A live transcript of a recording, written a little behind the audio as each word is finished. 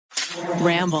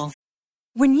Ramble.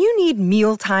 When you need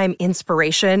mealtime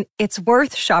inspiration, it's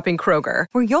worth shopping Kroger,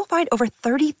 where you'll find over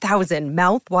 30,000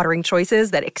 mouth-watering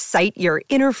choices that excite your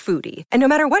inner foodie. And no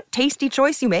matter what tasty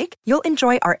choice you make, you'll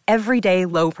enjoy our everyday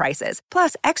low prices,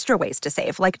 plus extra ways to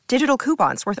save, like digital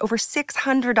coupons worth over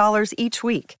 $600 each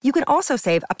week. You can also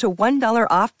save up to $1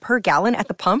 off per gallon at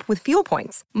the pump with fuel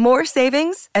points. More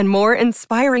savings and more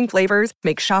inspiring flavors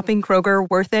make shopping Kroger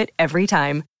worth it every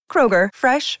time. Kroger,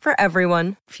 fresh for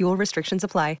everyone. Fuel restrictions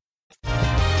apply.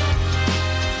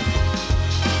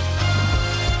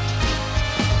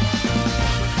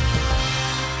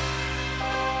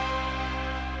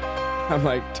 I'm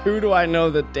like, who do I know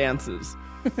that dances?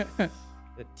 That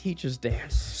teaches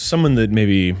dance. Someone that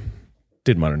maybe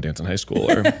did modern dance in high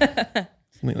school or something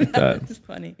like that. That's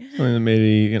funny. Something that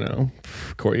maybe,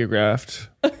 choreographed.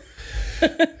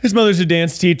 His mother's a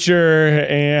dance teacher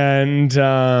and,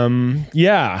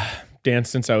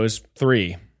 danced since I was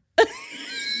 3.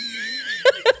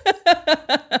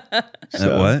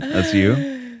 What? That's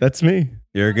you? That's me.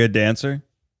 You're a good dancer?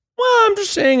 Well, I'm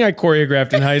just saying I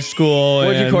choreographed in high school.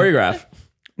 What did you choreograph?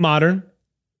 Modern.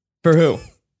 For who?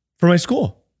 For my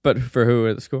school. But for who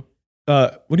at the school?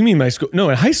 What do you mean my school? No,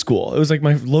 in high school. It was like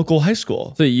my local high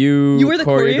school. So you were the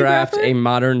choreographed choreographer? a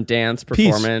modern dance Piece.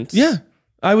 performance? Yeah.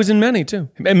 I was in many too.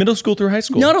 Middle school through high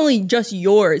school. Not only just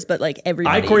yours, but like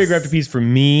everybody. I choreographed a piece for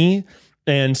me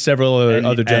and several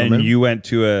other gentlemen. And you went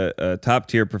to a top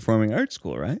tier performing arts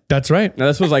school, right? That's right. Now,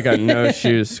 this was like a no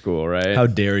shoes school, right? How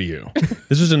dare you?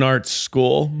 This was an arts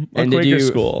school, a and Quaker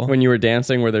school. when you were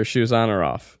dancing, were there shoes on or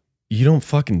off? You don't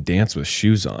fucking dance with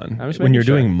shoes on I'm just when making you're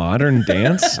sure. doing modern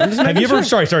dance. Have you ever?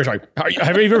 Sorry.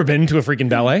 Have you ever been to a freaking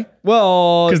ballet?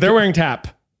 Well, Because they're wearing tap.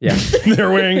 yeah. They're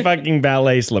wearing fucking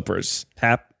ballet slippers.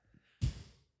 Tap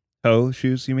toe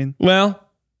shoes, you mean? Well,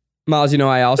 Miles,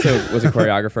 I also was a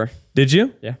choreographer. did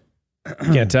you? Yeah.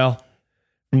 Can't tell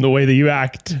from the way that you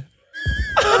act.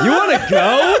 You want to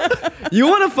go? You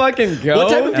want to fucking go?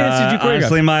 What type of dance did you choreograph?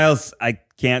 Honestly, Miles, I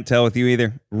can't tell with you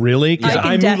either. Really? Because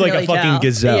I I can move like a definitely fucking tell.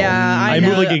 gazelle. Yeah, I know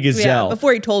move like a that. gazelle. Yeah,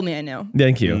 before he told me, I know.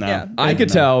 Thank you. No. Yeah. I could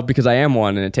tell because I am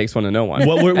one, and it takes one to know one.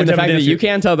 What and the type of fact that dance you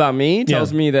can't tell about me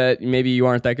tells Yeah. me that maybe you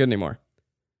aren't that good anymore.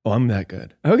 Oh, I'm that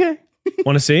good. Okay.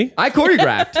 Want to see? I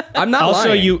choreographed. I'm not I'll lying.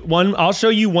 show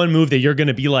you one move that you're going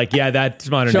to be like, yeah, that's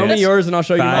modern Show dance. me yours and I'll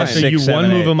show you Five, mine. I'll show six, you seven, one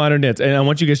move 8. of modern dance, and I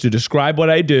want you guys to describe what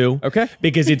I do. Okay.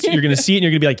 Because you're going to see it, and you're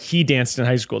going to be like, he danced in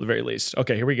high school at the very least.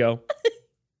 Okay, here we go.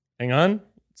 Hang on.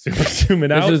 Zoom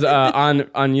it out. This is on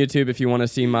YouTube if you want to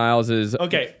see Miles's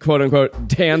Okay. quote unquote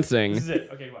dancing. This is it.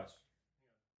 Okay, watch.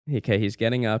 Okay, he's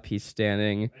getting up, he's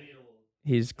standing,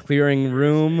 he's clearing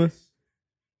room.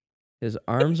 His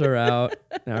arms are out.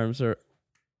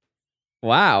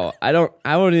 Wow, I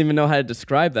don't even know how to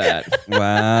describe that.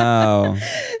 Wow.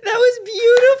 That was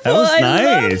beautiful. That was I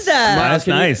nice. love that. That's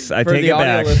Can you- nice. I for take the it audio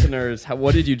back. listeners,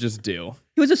 what did you just do?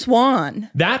 He was a swan.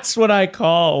 That's what I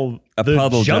call A the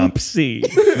puddle jump. seat.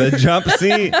 The jump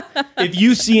seat. If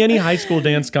you see any high school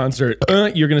dance concert,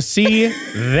 you're going to see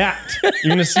that. You're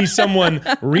going to see someone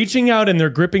reaching out and they're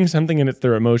gripping something and it's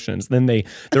their emotions. Then their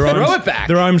arms, Throw it back.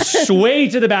 Their arms sway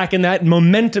to the back and that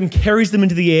momentum carries them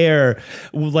into the air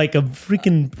like a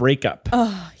freaking breakup.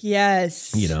 Oh,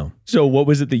 yes. So what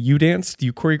was it that you danced?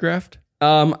 You choreographed?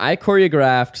 I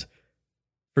choreographed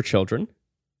for children.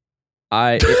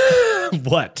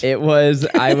 What?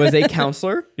 I was a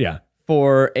counselor Yeah.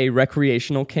 for a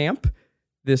recreational camp.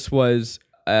 This was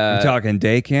You talking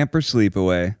day camp or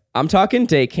sleepaway? I'm talking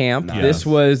day camp. Nice. This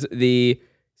was the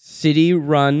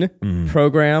city-run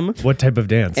program, What type of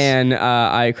dance? and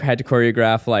I had to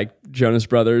choreograph like Jonas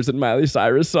Brothers and Miley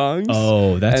Cyrus songs.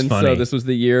 Oh, that's and funny. so this was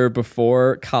the year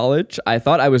before college. I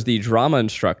thought I was the drama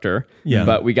instructor. Yeah.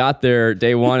 But we got there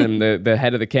day one, and the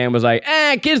head of the camp was like,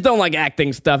 kids don't like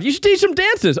acting stuff. You should teach them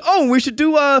dances. Oh, we should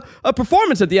do a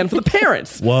performance at the end for the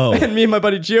parents. Whoa. And me and my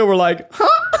buddy Gio were like, huh?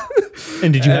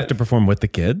 And did you have to perform with the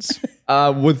kids?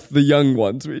 With the young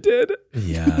ones, we did.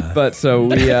 Yeah. But so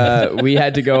we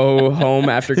had to go home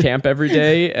after camp every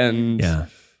day and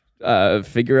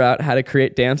figure out how to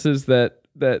create dances that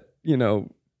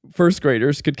first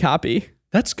graders could copy.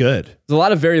 That's good. There's a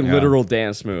lot of very literal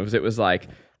dance moves. It was like,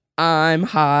 I'm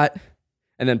hot,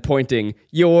 and then pointing,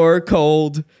 you're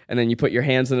cold, and then you put your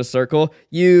hands in a circle,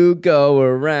 you go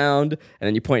around, and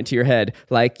then you point to your head,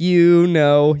 like you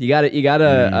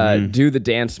gotta do the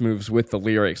dance moves with the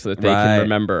lyrics so that they can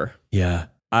remember. Yeah.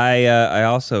 I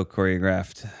also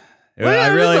choreographed.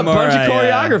 There's a bunch of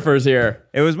choreographers here.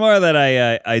 It was more that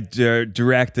I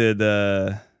directed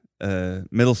a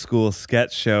middle school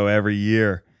sketch show every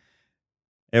year.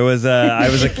 It was I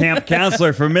was a camp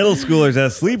counselor for middle schoolers at a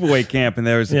sleepaway camp, and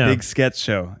there was a big sketch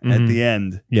show at the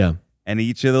end. Yeah. And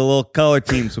each of the little color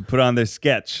teams would put on their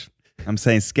sketch. I'm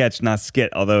saying sketch, not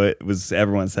skit, although it was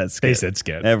everyone said skit. They said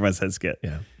skit. Everyone said skit.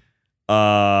 Yeah.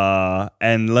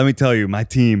 And let me tell you, my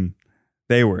team,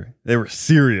 they were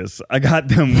serious. I got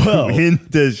them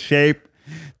into shape,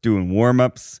 doing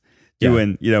warm-ups,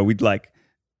 we'd like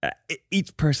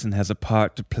each person has a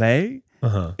part to play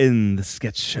in the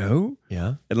sketch show.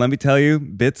 Yeah. And let me tell you,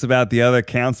 bits about the other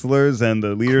counselors and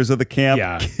the leaders of the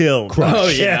camp killed.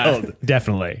 Killed.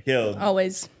 Definitely. Killed.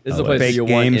 Always. This is the place Fake you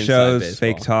want game inside shows, baseball.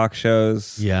 fake talk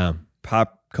shows, Yeah.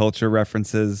 pop culture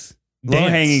references, Dance.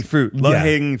 low-hanging fruit,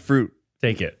 low-hanging fruit.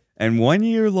 Take it. And one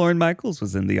year, Lorne Michaels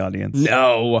was in the audience.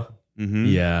 No.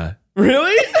 Yeah.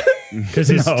 Really? Because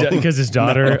his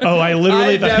daughter. Oh, I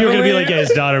literally thought you were going to be like, yeah,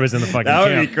 his daughter was in the fucking That would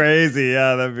camp. be crazy.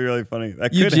 Yeah, that'd be really funny.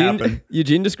 That could happen.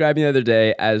 Eugene described me the other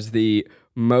day as the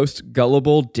most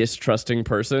gullible, distrusting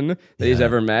person that he's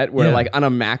ever met. Where like on a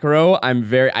macro,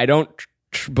 I don't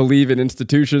believe in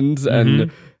institutions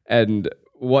and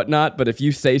whatnot. But if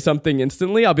you say something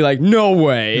instantly, I'll be like, no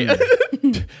way.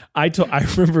 I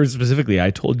remember specifically,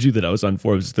 I told you that I was on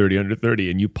Forbes 30 under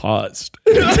 30 and you paused.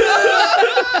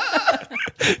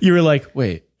 You were like,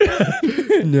 wait.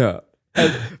 No.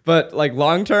 But like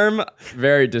long term,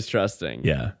 very distrusting.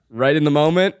 Yeah. Right in the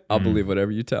moment, I'll believe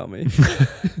whatever you tell me.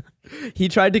 He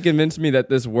tried to convince me that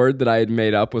this word that I had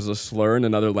made up was a slur in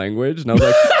another language. And I was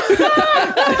like,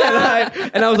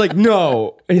 and I was like,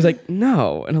 no. And he's like,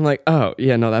 no. And I'm like, oh,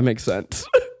 yeah, no, that makes sense.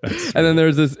 And then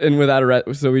there's this,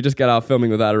 and so we just got off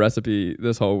filming Without a Recipe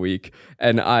this whole week.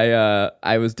 And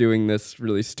I was doing this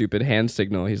really stupid hand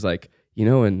signal. He's like,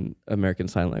 in American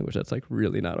Sign Language, that's like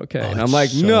really not okay. And I'm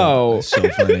like, no. So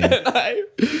funny.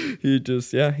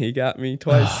 He got me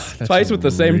twice. Twice with the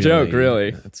same joke,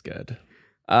 really. That's good.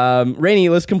 Rainey,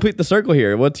 let's complete the circle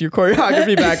here. What's your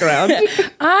choreography background?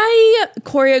 I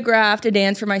choreographed a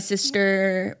dance for my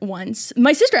sister once.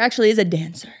 My sister actually is a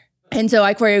dancer. And so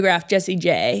I choreographed Jessie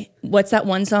J. What's that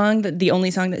one song? The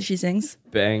only song that she sings?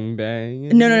 Bang, bang.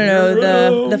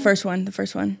 No. The first one.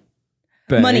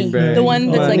 Bang, Money. bang. The one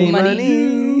that's like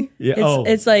money. Yeah.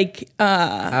 It's like, It's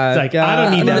like, I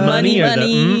don't need that the money.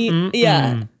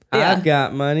 Yeah. I've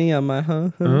got money on my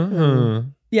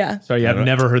Yeah. Sorry, I've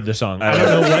never heard the song. I don't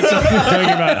know what song you're talking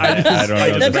about. I don't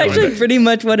know. That's actually pretty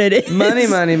much what it is. Money in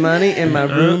my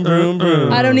room, room,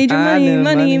 room. I don't need your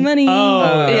money.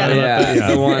 Oh, Yeah, it's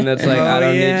the one that's like, I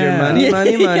don't need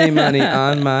your money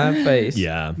on my face.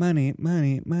 Yeah. Money.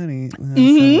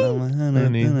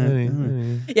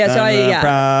 Yeah, so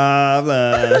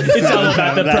Problem. It's all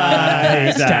about the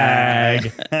price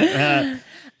tag.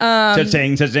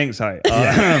 Cha-ching. Sorry.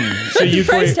 So you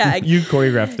Price tag. You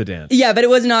choreographed the dance. Yeah, but it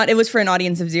was for an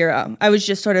audience of 0. I was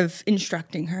just sort of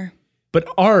instructing her. But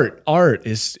art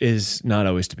is not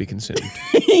always to be consumed.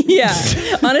 Yeah.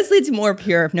 Honestly, it's more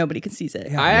pure if nobody sees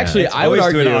it. I would Always to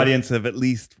argue an audience of at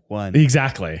least one.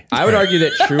 Exactly. I would argue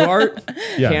that true art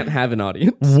can't have an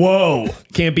audience. Whoa.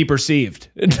 Can't be perceived.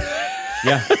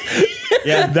 Yeah.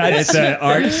 Yeah, that's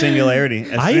art singularity.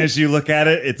 As soon as you look at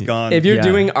it, it's gone. If you're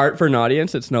doing art for an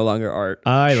audience, it's no longer art.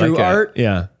 True art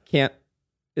Yeah.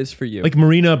 is for you. Like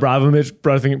Marina Abramovich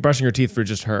brushing her teeth for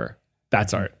just her.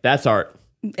 That's art. That's art.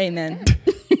 Amen.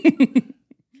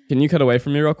 Can you cut away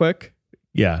from me real quick?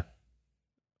 Yeah.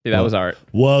 See, that was art.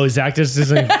 Whoa, Zach just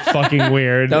isn't fucking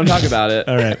weird. Don't talk about it.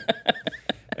 All right.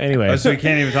 Anyway. so we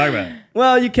can't even talk about it.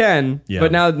 Well, you can, Yeah.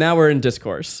 but now we're in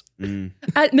discourse.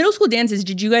 At middle school dances,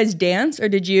 did you guys dance or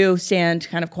did you stand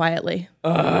kind of quietly?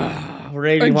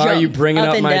 Rainey, Or why are you jump bringing up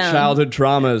up and my down. childhood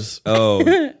traumas?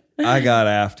 Oh, I got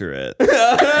after it. Oh,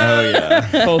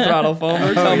 yeah. Full throttle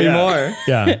Fulmer, tell me yeah. more.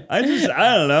 Yeah. I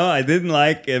don't know. I didn't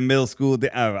like in middle school.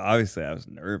 Obviously, I was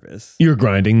nervous, You were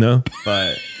grinding though.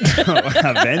 but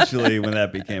eventually when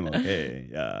that became okay,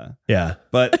 yeah. Yeah.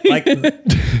 But like,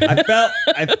 I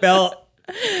felt,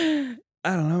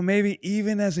 I don't know, maybe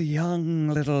even as a young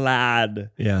little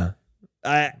lad, Yeah.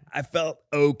 I felt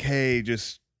okay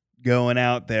just going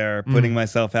out there, putting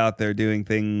myself out there, doing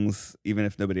things, even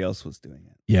if nobody else was doing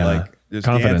it. Yeah. Like just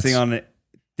Confidence.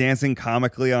 dancing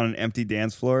comically on an empty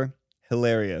dance floor.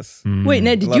 Hilarious. Wait,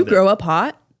 Ned, did you Loved it. grow up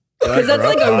hot? Because that's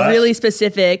like a really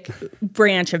specific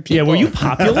branch of people. Yeah, were you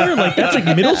popular? Like that's like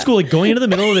middle school, like going into the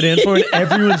middle of the dance floor and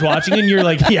everyone's watching and you're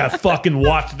like, yeah, fucking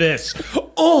watch this.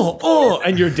 Oh,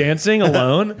 and you're dancing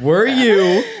alone. Were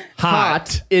you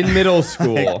hot in middle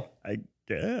school? I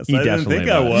guess. He I didn't definitely think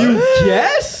I was. was.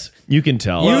 Yes? You can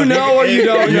tell. You know or you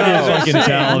don't You know? can fucking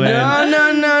tell,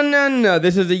 man. No.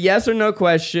 This is a yes or no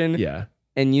question. Yeah.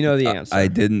 And you know the answer. I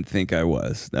didn't think I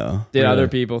was, no. Did other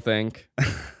people think?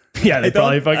 Yeah, they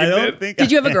probably fucking I don't did. think.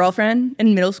 Did you have a girlfriend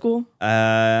in middle school?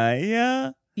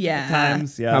 Yeah. Yeah.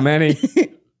 Times. Yeah. How many?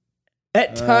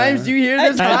 At times, do you hear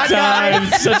this At hot guy?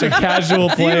 times, such a casual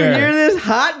Do you player. hear this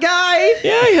hot guy?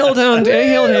 Yeah, I held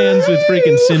hands with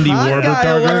freaking Cindy Hot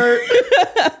guy Warburg. alert.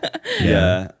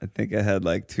 Yeah. I think I had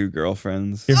like 2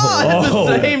 girlfriends. at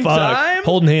the same time?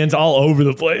 Holding hands all over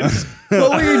the place.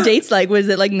 What were your dates like? Was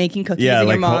it like making cookies Yeah, in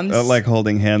like your mom's? like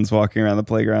holding hands, walking around the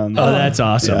playground. Oh, that's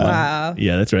awesome. Yeah. Wow.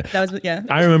 Yeah, that's right. That was, yeah.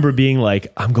 I remember being like,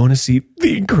 I'm going to see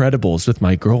The Incredibles with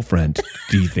my girlfriend.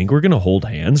 Do you think we're going to hold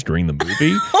hands during the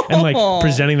movie? And like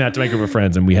presenting that to my group of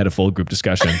friends, and we had a full group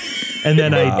discussion. And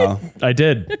then I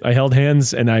did. I held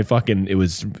hands, and it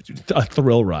was a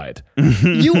thrill ride.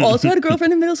 You also had a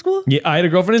girlfriend in middle school? Yeah, I had a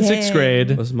girlfriend in 6th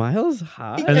grade. Was Miles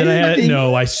hot? And then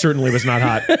I certainly was not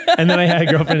hot. And then I had a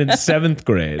girlfriend in 7th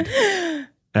grade.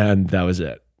 And that was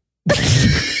it.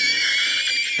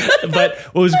 But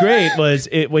what was great was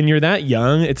when you're that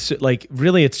young, it's like,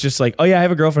 really, it's just like, oh yeah, I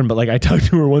have a girlfriend, but like I talk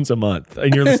to her once a month.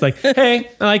 And you're just like, hey,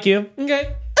 I like you.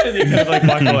 Okay. And you kind of like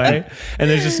walk away. And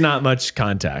there's just not much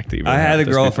contact. That you really I had have a with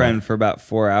those girlfriend for about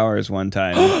 4 hours one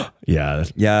time. people. Yeah.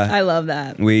 Yeah. I love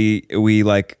that. We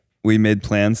made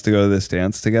plans to go to this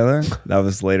dance together. That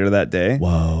was later that day.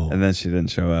 Whoa. And then she didn't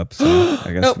show up. So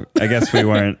I guess we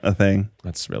weren't a thing.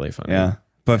 That's really funny. Yeah.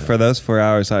 But for those 4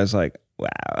 hours, I was like,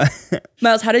 wow.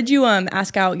 Miles, how did you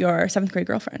ask out your 7th grade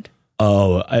girlfriend?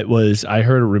 Oh, I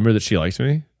heard a rumor that she likes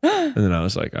me. And then I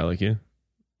was like, I like you.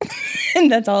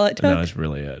 And that's all it took. And that was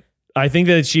really it. I think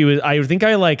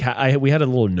that we had a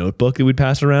little notebook that we'd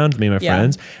pass around, me and my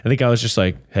friends. I think I was just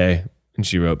like, hey. And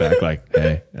she wrote back like,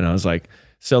 hey. And I was like,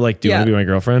 so like, do you want to be my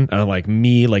girlfriend? And I'm like,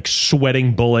 me like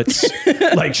sweating bullets,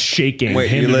 like shaking. Wait,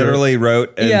 you handed her- literally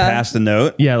wrote and passed a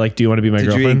note? Yeah, like, do you want to be my Did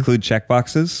girlfriend? you include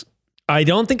checkboxes? I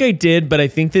don't think I did, but I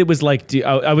think that it was like,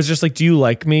 I was just like, do you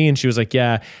like me? And she was like,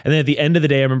 yeah. And then at the end of the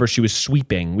day, I remember she was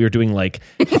sweeping. We were doing like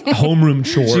homeroom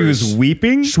chores. She was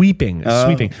weeping? Sweeping.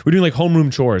 We're doing like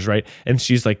homeroom chores, right? And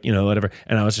she's like, whatever.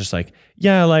 And I was just like,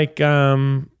 yeah, like, do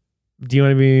you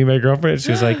want to be my girlfriend?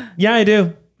 She was like, yeah, I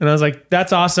do. And I was like,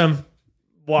 that's awesome.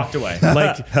 Walked away.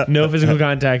 Like, no physical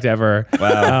contact ever.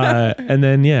 Wow. And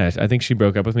then, I think she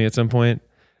broke up with me at some point.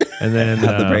 And then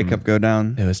How'd the breakup go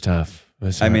down? It was tough.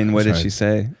 I mean, what did she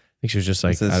say? I think she was just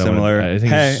like, Is it I don't similar? wanna, I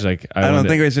think Hey, she's like, I don't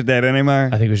think we should date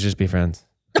anymore. I think we should just be friends.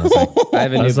 I was like, I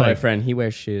have a new was like- boyfriend. He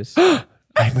wears shoes. I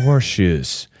wore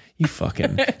shoes. You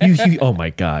fucking, you, oh my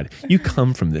God. You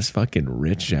come from this fucking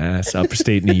rich ass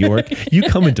upstate New York. You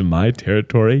come into my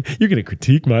territory. You're going to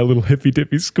critique my little hippy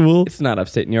dippy school. It's not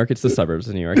upstate New York. It's the suburbs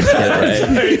of New York.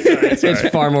 It's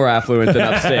far more affluent than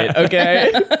upstate.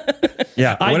 Okay.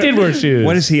 Yeah. I did wear shoes.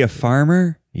 What is he, a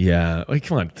farmer? Yeah. Like,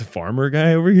 come on. The farmer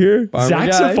guy over here. Farmer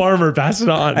Zach's guy? a farmer. Pass it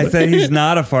on. I said he's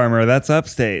not a farmer. That's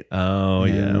upstate. Oh,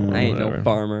 yeah. Well, I ain't whatever. no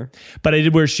farmer. But I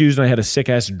did wear shoes and I had a sick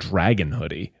ass dragon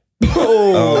hoodie.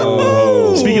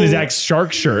 Oh. Speaking of Zach's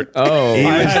shark shirt. Oh, He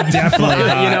was definitely you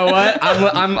hot. know what?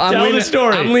 I'm Tell leaning, the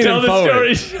story. I'm leaning Tell forward.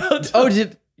 the story.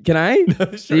 Oh, can I?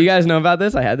 Do you guys know about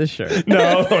this? I had this shirt.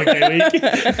 No. Okay.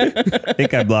 I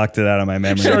think I blocked it out of my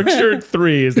memory. Shark Shirt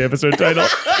 3 is the episode title.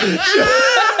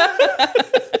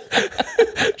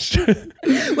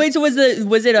 Wait, so was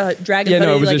it a dragon? Yeah,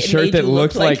 no, hoodie, it was like, a shirt made that you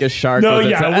looked look like a shark. No, with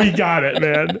its yeah, head. we got it,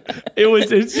 man. It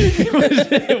was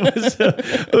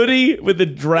a hoodie with a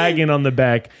dragon on the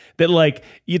back that, like,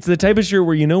 it's the type of shirt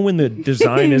where, when the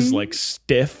design is like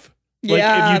stiff. Like,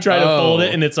 Yeah. if you try to fold Oh.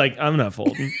 it and it's like, I'm not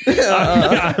folding.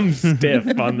 I'm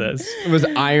stiff on this. It was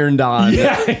ironed on.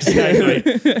 Yeah,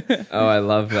 exactly. Oh, I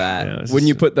love that. Yeah, it's when just-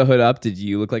 you put the hood up, did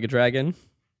you look like a dragon?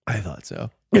 I thought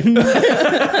so.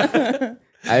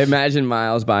 I imagine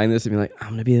Miles buying this and being like, I'm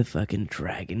going to be the fucking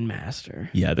dragon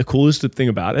master. Yeah, the coolest thing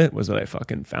about it was that I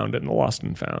fucking found it in the Lost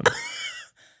and Found.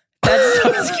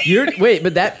 Wait,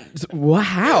 but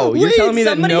how? You're Wait, telling me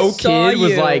that somebody no saw kid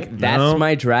was you. like, that's No.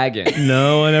 my dragon.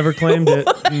 No one ever claimed it.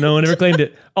 No one ever claimed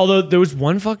it. Although there was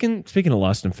one fucking, speaking of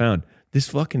Lost and Found, this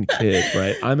fucking kid,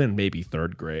 right? I'm in maybe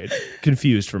 3rd grade,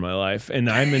 confused for my life. And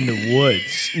I'm in the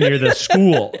woods near the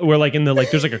school. We're like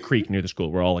there's like a creek near the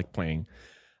school. We're all like playing.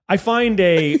 I find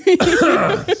a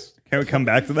Can we come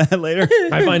back to that later?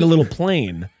 I find a little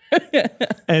plane.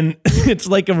 And it's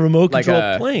like a remote Like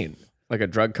control a- plane. Like a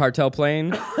drug cartel plane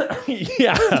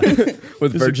Yeah.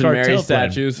 with It's a Virgin Mary cartel plane.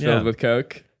 statues filled Yeah. with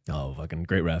coke. Oh, fucking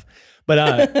great ref.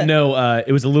 But no,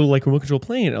 it was a little like remote control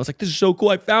plane. And I was like, this is so cool.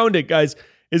 I found it, guys.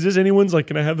 Is this anyone's? Like,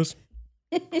 can I have this?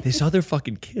 This other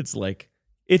fucking kid's like,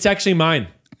 it's actually mine.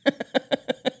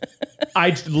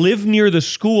 I live near the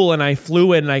school and I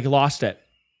flew it and I lost it.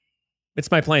 It's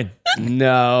my plane.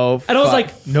 No. And I was fuck.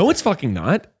 like, no, it's fucking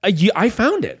not. I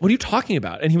found it. What are you talking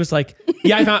about? And he was like,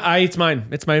 yeah, it's mine.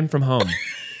 It's mine from home.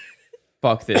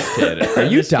 Fuck this kid. Are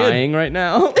you This kid- dying right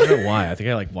now? I don't know why. I think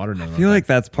I like watermelon. I feel like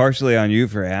that's partially on you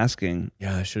for asking.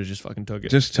 yeah, I should have just fucking took it.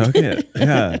 Just took it.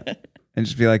 Yeah. And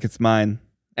just be like, it's mine.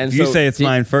 And If you so say it's did-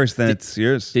 mine first, then it's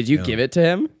yours. Did you give it to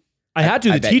him? I had to.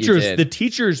 I The bet you teachers, did. the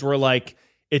teachers were like,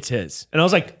 it's his. And I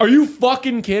was like, are you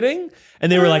fucking kidding?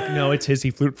 And they were like, no, it's his. He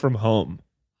flew it from home.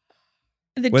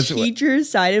 The What's it- teacher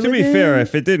sided To with be him. fair,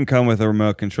 if it didn't come with a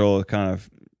remote control, it's kind of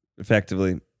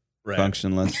effectively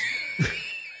functionless.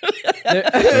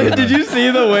 Did you see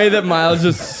the way that Miles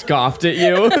just scoffed at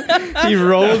you? He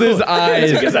rolled his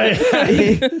eyes.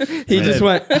 Because He just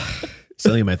went,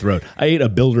 Silly in my throat. I ate a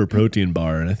Builder protein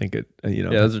bar, and I think it, yeah,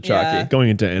 those are chalky. Yeah. going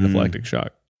into anaphylactic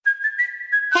shock.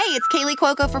 Hey, it's Kaylee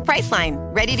Cuoco for Priceline.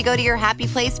 Ready to go to your happy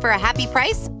place for a happy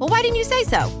price? Well, why didn't you say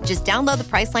so? Just download the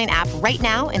Priceline app right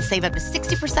now and save up to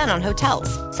 60% on hotels.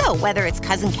 So whether it's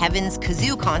Cousin Kevin's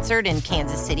Kazoo Concert in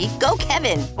Kansas City, go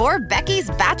Kevin, or Becky's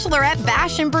Bachelorette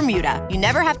Bash in Bermuda, you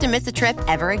never have to miss a trip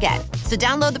ever again. So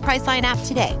download the Priceline app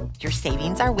today. Your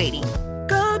savings are waiting.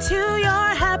 Go to your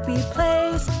happy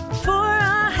place for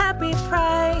a happy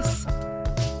price.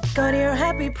 Go to your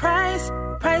happy price,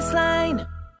 Priceline.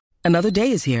 Another day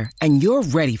is here, and you're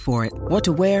ready for it. What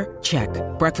to wear? Check.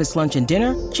 Breakfast, lunch, and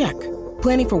dinner? Check.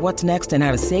 Planning for what's next and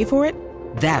how to save for it?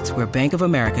 That's where Bank of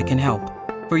America can help.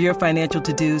 For your financial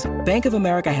to-dos, Bank of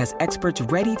America has experts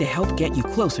ready to help get you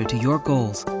closer to your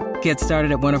goals. Get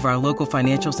started at one of our local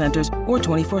financial centers or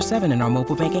 24/7 in our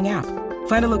mobile banking app.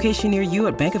 Find a location near you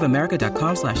at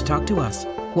bankofamerica.com/talktous.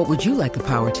 What would you like the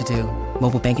power to do?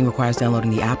 Mobile banking requires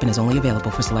downloading the app and is only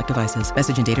available for select devices.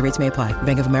 Message and data rates may apply.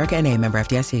 Bank of America N.A., member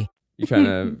FDIC. You trying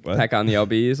to peck on the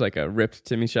LBs like a ripped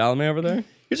Timmy Chalamet over there?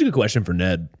 Here's a good question for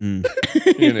Ned. You're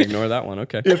going to ignore that one.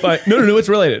 Okay. No, it's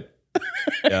related.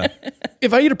 Yeah.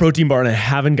 If I eat a protein bar and I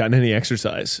haven't gotten any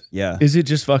exercise, Yeah. is it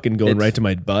just fucking going It's- right to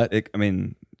my butt? I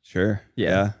mean, sure.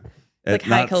 Yeah. Like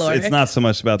high caloric. It's not so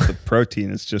much about the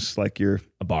protein. It's just like you're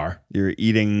A bar.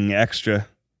 eating extra.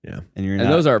 Yeah. And you're And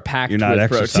not, those are packed you're not with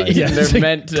protein. exercising. Yeah, They're it's like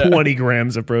meant to 20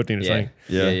 grams of protein or Yeah. something.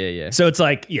 Yeah. So it's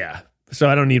like, yeah. So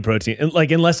I don't need protein. And,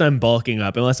 like, unless I'm bulking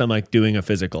up, unless I'm like doing a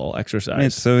physical exercise. I mean,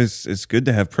 so it's good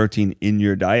to have protein in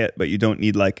your diet, but you don't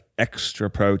need like extra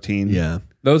protein. yeah.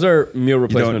 Those are meal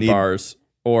replacement need- bars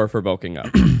or for bulking up.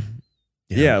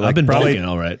 Yeah, I've like been probably- bulking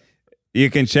all right. You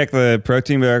can check the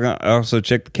protein, but also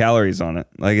check the calories on it.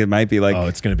 Like it might be like Oh,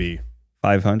 it's going to be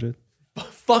 500.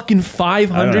 fucking I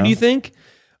 500, don't know. you think?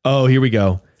 Oh, here we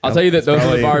go. I'll tell you that those are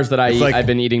probably- the bars that it's like- I've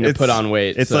been eating to it's- put on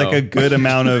weight. It's so. like a good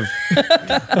amount of.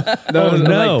 Those,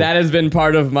 no. like, that has been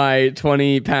part of my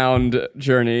 20-pound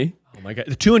journey. Oh my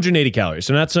God. 280 calories.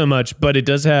 So not so much, but it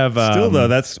does have. Still though,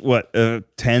 that's what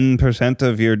 10%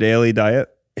 of your daily diet.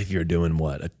 If you're doing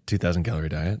what? A 2,000 calorie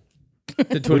diet?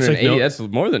 To 280, no- that's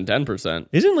more than 10%.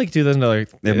 Isn't like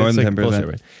 $2,000? Yeah, more it's than like 10%. bullshit,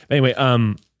 right? But anyway,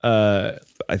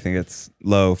 I think it's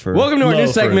low for. Welcome to our Low new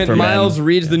for- segment. for men. Miles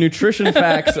reads the nutrition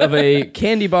facts of a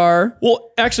candy bar.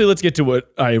 well, actually, let's get to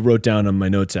what I wrote down on my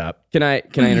notes app. Can I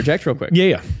interject real quick?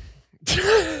 Yeah.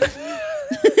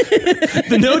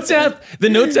 the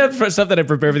notes app for stuff that I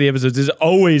prepare for the episodes is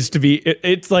always to be.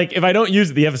 It's like if I don't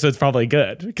use it, the episode's probably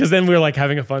good because then we're like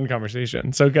having a fun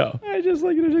conversation. So go. I just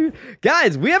like it.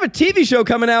 Guys, we have a TV show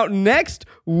coming out next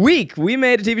week. We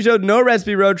made a TV show, No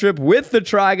Recipe Road Trip, with the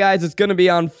Try Guys. It's going to be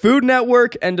on Food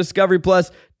Network and Discovery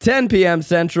Plus, 10 p.m.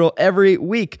 Central every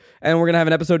week. And we're going to have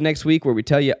an episode next week where we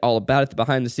tell you all about it, the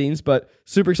behind the scenes. But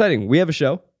super exciting. We have a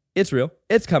show. It's real.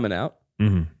 It's coming out.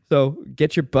 So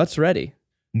get your butts ready.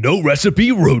 No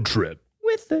Recipe Road Trip.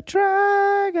 With the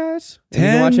Try Guys. And you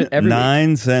can watch it every week.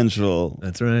 9 Central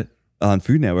That's right. on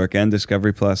Food Network and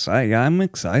Discovery Plus. I'm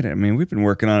excited. I mean, we've been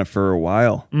working on it for a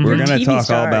while. We're going to TV talk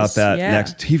all about stars, that yeah.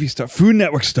 next. TV star, Food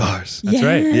Network stars. That's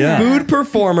right. Yeah. Food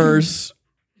performers.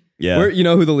 Yeah. Where, you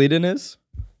know who the lead-in is?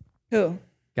 Who?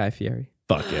 Guy Fieri.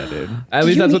 Fuck yeah, dude. At Did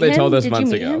least you that's what meet they told him? us Did you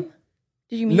months meet ago. him?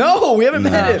 Did you meet him? No, we haven't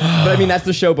met him. But I mean, that's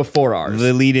the show before ours.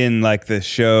 The lead in like the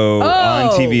show on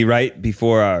Oh. TV right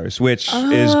before ours, which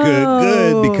is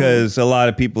good because a lot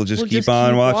of people just We'll keep just on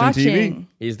keep watching TV.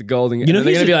 He's the golden. know, You know, they're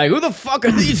he's gonna be a- like, "Who the fuck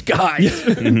are these guys?"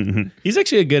 He's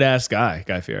actually a good ass guy,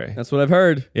 Guy Fieri. That's what I've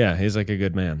heard. Yeah, he's like a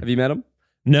good man. Have you met him?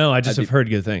 No, I just I'd have heard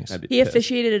good things. I'd be He pissed.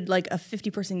 officiated like a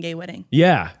 50% gay wedding.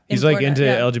 Yeah, he's like Florida, into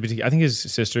yeah. LGBT. I think his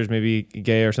sister's maybe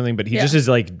gay or something, but he Yeah. just is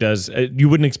like does. You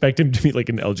wouldn't expect him to be like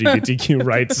an LGBTQ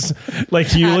rights.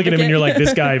 Like you look at him and you're like,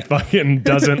 this guy fucking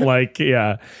doesn't like.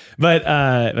 Yeah, but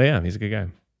yeah, he's a good guy.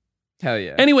 Hell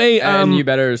yeah. Anyway, and you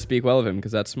better speak well of him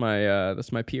because that's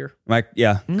my peer. My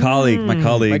colleague, my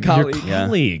colleague, My colleague. Yeah.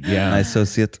 colleague, yeah. my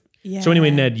associate. Yeah. So anyway,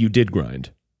 Ned, you did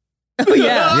grind Oh, yeah.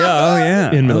 Yeah, oh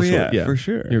yeah. in middle Oh, school. yeah, for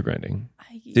sure. You're grinding.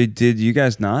 Did you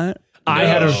guys not? I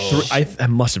had I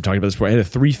must have talked about this before. I had a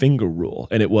 3-finger rule,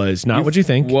 and it was not what you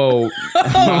think. Whoa,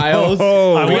 Miles.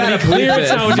 I We want to gotta be clear. bleep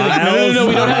It's it. not what you think. No,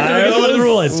 we don't have to reveal what the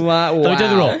rule is. Wow. Let me tell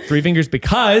you the rule. 3 fingers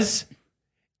because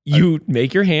you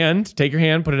make your hand, take your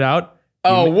hand, put it out.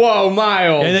 Oh, whoa,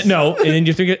 Miles. And then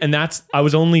you think it, and that's, I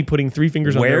was only putting 3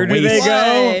 fingers on Where their do waist. they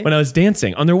go? When I was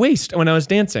dancing, on their waist, when I was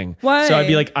dancing. Why? So I'd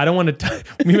be like, I don't want to,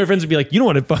 me and my friends would be like, you don't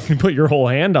want to fucking put your whole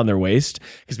hand on their waist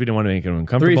because we didn't want to make them 3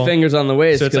 uncomfortable. fingers on the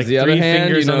waist. So it's like the 3 other hand,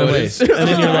 fingers you know on the what waist. it's- And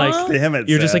then you're like, Damn it,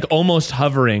 you're just Seth. like almost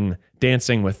hovering,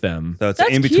 dancing with them. So it's That's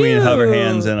in between cute. hover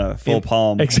hands and a full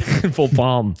palm. Full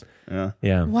palm. Yeah.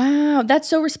 Yeah. Wow, that's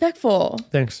so respectful.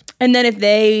 Thanks. And then if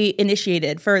they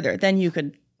initiated further, then you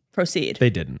could proceed. They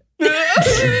didn't.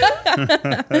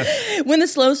 When the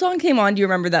slow song came on, do you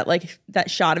remember that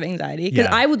shot of anxiety? Because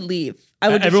Yeah. I would leave. I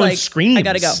would just Everyone screams. I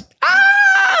gotta go.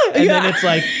 And then it's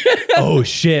like, oh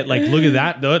shit, like look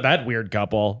at that weird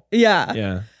couple. Yeah.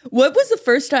 Yeah. What was the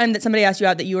first time that somebody asked you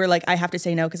out that you were like, I have to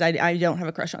say no because I don't have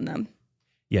a crush on them?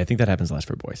 Yeah, I think that happens less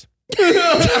for boys. Yeah,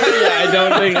 I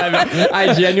don't think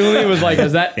I genuinely was like,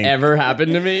 has that ever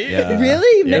happened to me? Yeah.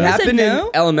 Really? You've It never said happened no?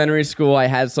 in elementary school. I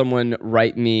had someone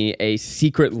write me a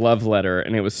secret love letter,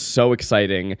 and it was so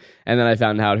exciting. And then I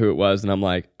found out who it was, and I'm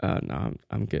like, no,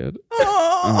 I'm good.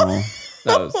 Oh.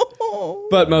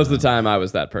 But most of the time, I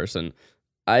was that person.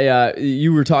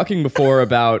 You were talking before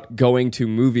about going to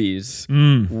movies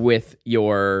with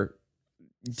your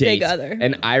date, Big other.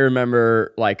 and I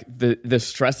remember like the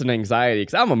stress and anxiety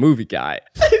because I'm a movie guy,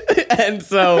 and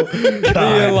so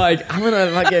being like I'm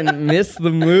gonna fucking miss the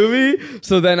movie.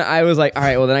 So then I was like, all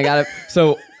right, well then I gotta.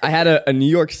 So I had a New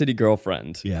York City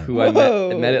girlfriend who I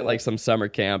met at like some summer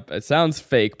camp. It sounds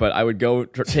fake, but I would go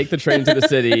take the train to the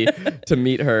city to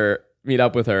meet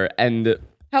up with her, and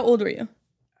How old were you?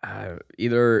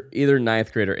 either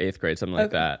ninth grade or 8th grade, something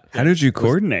like that. How did you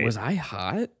coordinate? Was I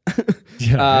hot?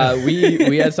 Yeah.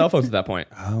 We had cell phones at that point.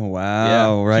 Oh wow!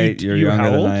 Yeah. Right, you're you younger how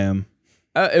than old? I am.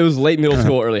 It was late middle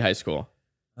school, early high school.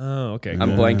 Oh, okay.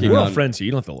 I'm blanking We're all on- friends here.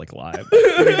 You don't have to like lie.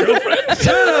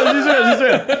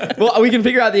 Well, we can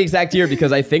figure out the exact year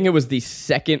because I think it was the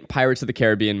second Pirates of the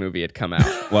Caribbean movie had come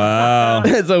out. Wow.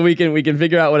 So we can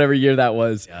figure out whatever year that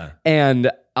was. Yeah.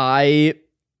 And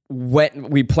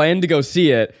we planned to go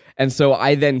see it, and so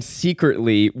I then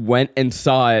secretly went and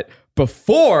saw it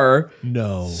before,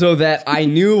 No. so that I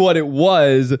knew what it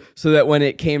was, so that when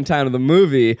it came time to the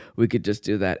movie, we could just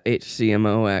do that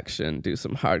HCMO action, do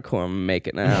some hardcore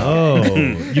making out. Oh,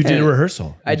 you did a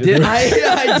rehearsal. I did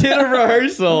a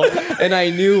rehearsal, and I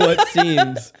knew what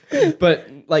scenes, but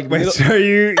like Wait, so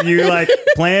you like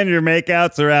plan your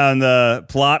makeouts around the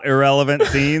plot irrelevant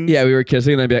scenes? yeah, we were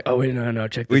kissing, and I'd be like, oh wait, no,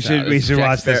 check this out. We should Jack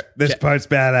watch this. This part's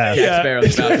badass. Jack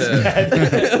Sparrow's about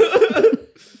to.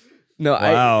 No,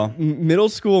 Wow. Middle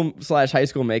school / high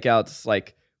school makeouts,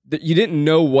 like you didn't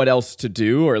know what else to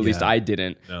do, or at least I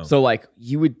didn't. No. So like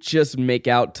you would just make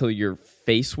out till your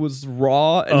face was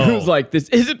raw, and it was like, this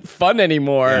isn't fun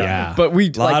anymore. Yeah. But we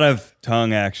A lot of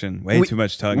tongue action. Way too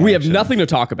much tongue We action. have nothing to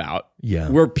talk about. Yeah.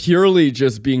 We're purely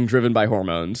just being driven by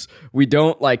hormones. We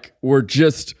don't like, we're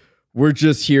just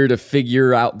here to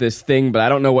figure out this thing, but I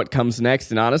don't know what comes next.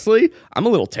 And honestly, I'm a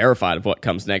little terrified of what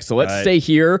comes next. So let's Right. stay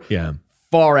here Yeah.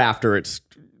 far after it's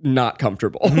not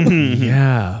comfortable.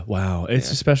 Yeah. Wow.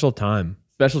 It's a special time.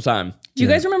 Special time. Do you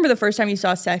guys remember the first time you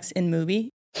saw sex in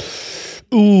movie?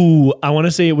 Ooh, I want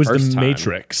to say it was First The time.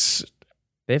 Matrix.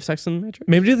 They have sex in the Matrix?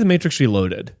 Maybe The Matrix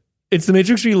Reloaded. It's The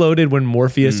Matrix Reloaded when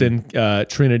Morpheus and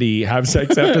Trinity have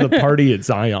sex after the party at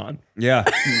Zion. Yeah.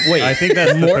 Wait, I think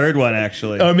that's the third one,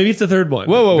 actually. Oh, maybe it's the third one.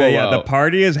 Whoa. But yeah, the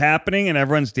party is happening and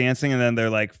everyone's dancing and then they're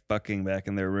like fucking back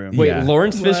in their room. Wait, Yeah.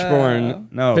 Lawrence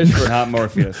Fishburne. No, Fishburne. not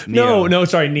Morpheus. No,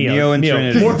 sorry, Neo. Neo and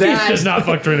Trinity. Morpheus That- does not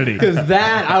fuck Trinity. Because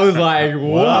that, I was like,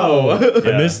 whoa.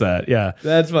 I missed that. Yeah.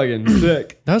 That's fucking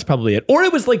sick. That was probably it. Or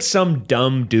it was like some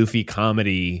dumb, doofy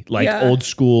comedy, like Yeah. Old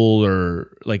School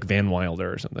or like Van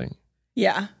Wilder or something.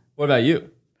 Yeah. What about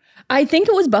you? I think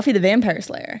it was Buffy the Vampire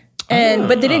Slayer.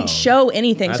 But they didn't show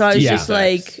anything. So I was That's just deep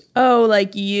like, sex. oh,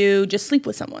 like you just sleep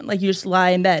with someone. Like you just lie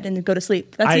in bed and go to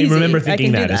sleep. That's I easy. remember I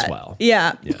thinking can do that as well.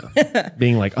 Yeah. Yeah.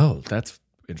 Being like, oh, that's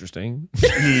interesting.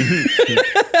 Seems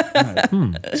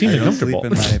Sleep uncomfortable.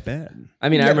 in my bed. I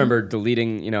mean, I remember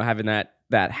deleting, having that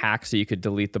hack so you could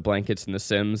delete the blankets in The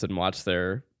Sims and watch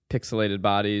their pixelated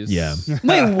bodies. Yeah.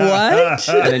 Wait, what?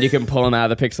 And then you can pull them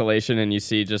out of the pixelation and you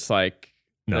see just like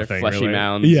their Nothing fleshy really.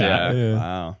 mounds. Yeah.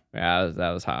 Wow. Yeah, that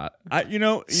was hot.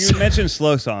 You mentioned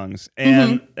slow songs,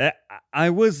 and I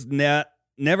was not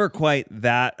never quite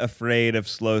that afraid of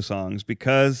slow songs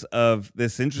because of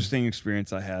this interesting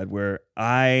experience I had where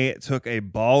I took a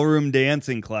ballroom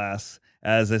dancing class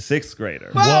as a 6th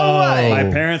grader. Whoa. My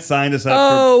parents signed us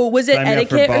up. Was it signed me up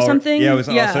for etiquette or something? Yeah, it was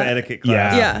also etiquette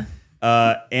class.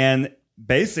 Yeah. And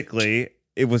basically,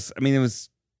 it was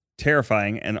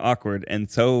terrifying and awkward and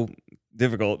so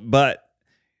difficult, but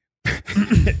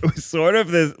it was sort of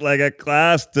this like a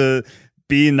class to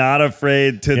be not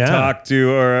afraid to talk to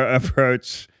or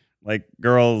approach like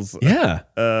girls. Yeah.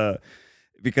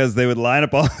 Because they would line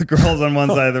up all the girls on one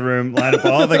side of the room, line up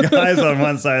all the guys on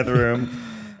one side of the room.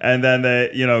 And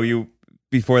then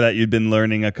before that, you'd been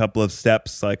learning a couple of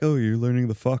steps like, oh, you're learning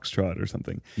the foxtrot or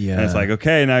something. Yeah. And it's like,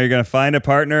 okay, now you're going to find a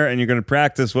partner and you're going to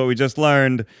practice what we just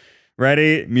learned.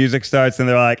 Ready? Music starts and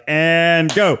they're like,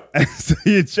 and go. So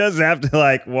you just have to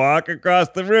like walk across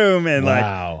the room and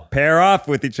like pair off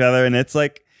with each other. And it's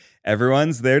like,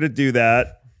 everyone's there to do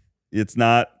that. It's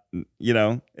not,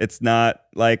 it's not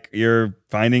like you're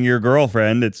finding your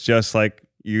girlfriend. It's just like,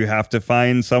 you have to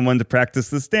find someone to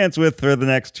practice this dance with for the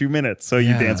next 2 minutes. So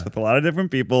you dance with a lot of different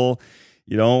people.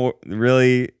 You don't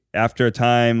really, after a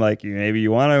time, like maybe you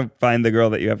want to find the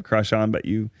girl that you have a crush on, but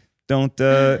you don't,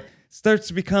 starts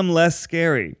to become less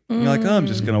scary. You're like, oh, I'm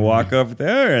just going to walk over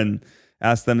there and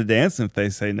ask them to dance. And if they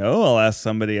say no, I'll ask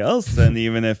somebody else. And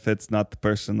even if it's not the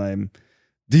person I'm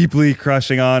deeply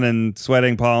crushing on and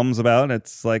sweating palms about,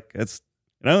 it's like,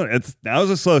 now's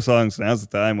a slow song, so now's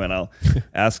the time when I'll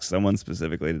ask someone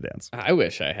specifically to dance. I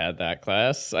wish I had that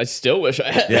class. I still wish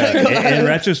I had that class. In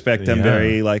retrospect, I'm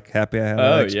very happy I had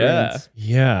that experience.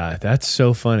 Yeah, that's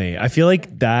so funny. I feel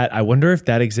like that, I wonder if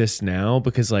that exists now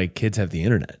because like kids have the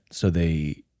internet. So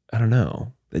I don't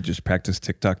know. They just practice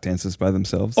TikTok dances by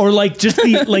themselves. Or like just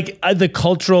the the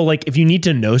cultural, like if you need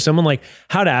to know someone like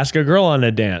how to ask a girl on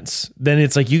a dance, then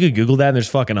it's like you could Google that and there's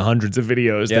fucking hundreds of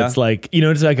videos. That's like,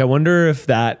 it's like I wonder if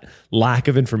that lack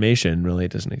of information really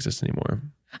doesn't exist anymore.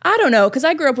 I don't know, because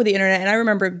I grew up with the internet and I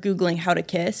remember Googling how to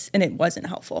kiss and it wasn't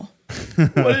helpful.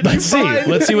 Let's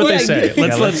see what they say.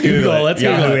 Let's Google. Let's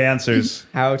Google Yahoo Answers.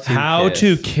 How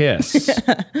to kiss.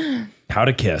 How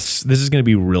to kiss. This is going to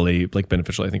be really like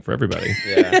beneficial, I think, for everybody.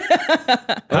 Yeah.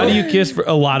 How do you kiss? For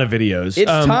a lot of videos. It's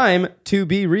time to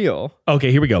be real. Okay,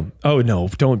 here we go. Oh no,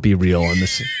 don't be real on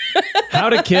this. How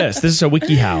to kiss. This is a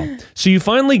WikiHow. So you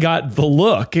finally got the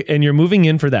look and you're moving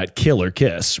in for that killer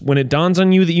kiss when it dawns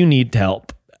on you that you need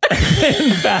help.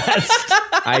 And fast.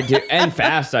 I do. And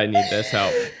fast, I need this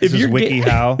help. This is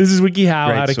WikiHow. This is WikiHow,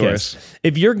 Great how to source. kiss.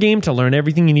 If you're game to learn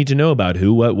everything you need to know about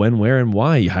who, what, when, where, and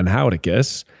why, and how to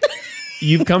kiss,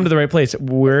 you've come to the right place.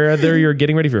 Whether you're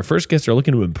getting ready for your first kiss or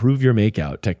looking to improve your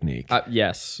makeout technique.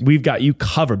 Yes. We've got you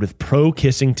covered with pro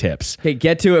kissing tips. Okay,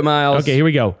 get to it, Miles. Okay, here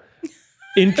we go.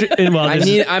 My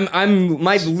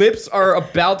lips are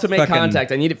about to make Fucking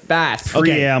contact. I need it fast.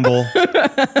 Preamble. All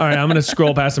right, I'm going to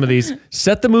scroll past some of these.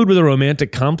 Set the mood with a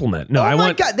romantic compliment. No, Oh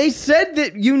my God, they said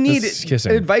that you need This is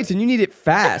kissing. advice and you need it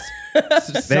fast.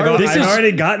 I've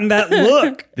already gotten that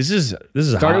look. This is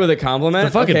Started hot. with a compliment.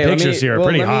 The fucking pictures here are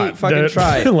pretty let hot. Me fucking They're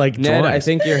try. like Ned, I drawings.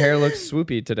 think your hair looks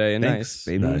swoopy today and Thanks,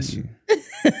 nice. baby. Nice.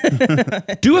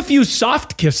 Do a few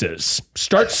soft kisses.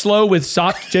 Start slow with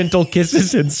soft, gentle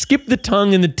kisses and skip the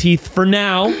tongue and the teeth for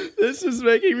now. This is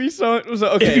making me so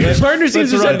okay. If your partner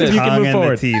seems let's run receptive, this. you can Tongue move and the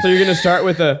forward. teeth. So you're gonna start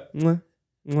with a. Mwah,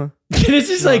 mwah. This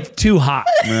is like too hot.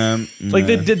 Like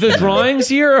the drawings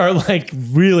here are like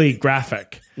really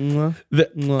graphic.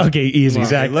 Okay, easy, They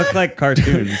Zach. look like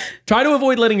cartoons. Try to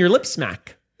avoid letting your lips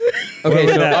smack. Okay,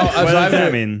 What so does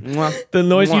that mean? Mwah. The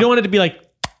noise, you don't want it to be like,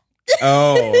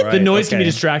 Oh, right. the noise can be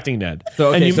okay. distracting, Ned.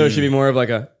 So And you- so it should be more of like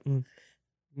a.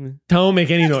 Don't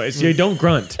make any noise. You don't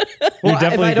grunt. You're Well,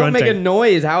 definitely if I don't grunting. make a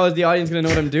noise, how is the audience gonna know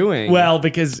what I'm doing? Well,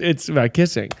 because it's about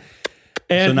kissing.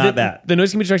 And So not that. The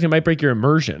noise can be distracting. It might break your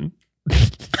immersion.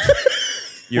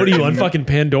 What are you on fucking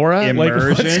Pandora? Like,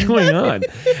 what's Immersion? going on?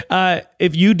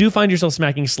 If you do find yourself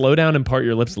smacking, slow down and part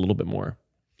your lips a little bit more.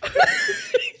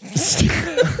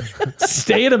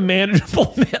 Stay at a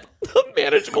manageable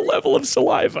level of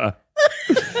saliva.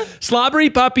 Slobbery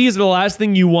puppies are the last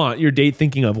thing you want your date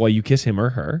thinking of while you kiss him or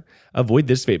her. Avoid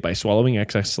this fate by swallowing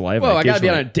excess saliva. Whoa, I gotta be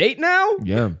on a occasionally. date now?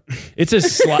 Yeah. It's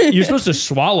you're supposed to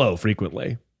swallow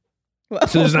frequently.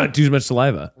 So there's not too much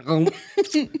saliva.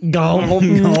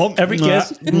 Every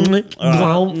kiss.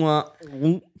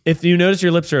 If you notice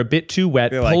your lips are a bit too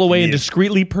wet, Feel pull like away you and need-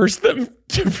 discreetly purse them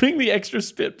to bring the extra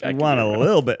spit back. You want a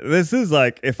little bit. This is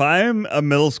like if I'm a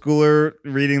middle schooler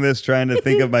reading this, trying to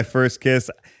think of my first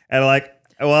kiss, and like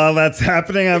while that's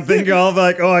happening, I'm thinking all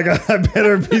like, oh my God, I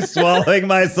better be swallowing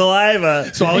my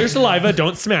saliva. Swallow your saliva,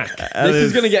 don't smack. This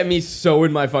is gonna get me so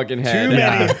in my fucking head. Too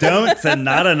many don'ts and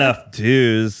not enough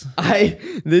do's.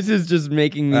 This is just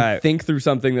making me All right. think through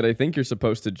something that I think you're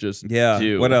supposed to just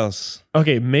do. What else?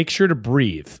 Okay, make sure to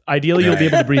breathe. Ideally, you'll be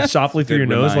able to breathe softly through your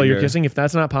Good nose while you're reminder. kissing. If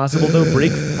that's not possible, though,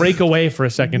 break away for a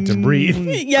second to breathe.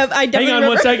 Yep, I Hang definitely on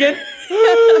remember. 1 second.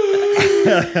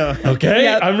 Okay,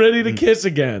 Yep. I'm ready to kiss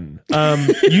again.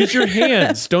 Use your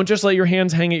hands. Don't just let your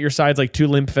hands hang at your sides like two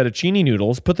limp fettuccine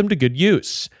noodles. Put them to good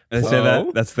use. They say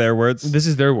that. That's their words. This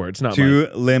is their words, not mine. Two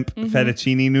limp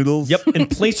fettuccine noodles. Yep, and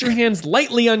place your hands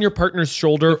lightly on your partner's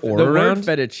shoulder or The word around.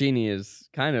 fettuccine is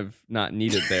kind of not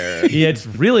needed there. Yeah, it's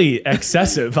really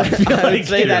excessive. I feel I like would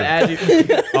say here. that as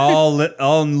you, all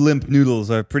limp noodles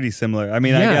are pretty similar. I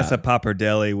mean, I Yeah. guess a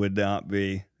pappardelle would not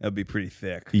be. That'd be pretty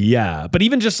thick. Yeah, but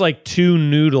even just like two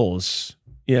noodles.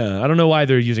 Yeah, I don't know why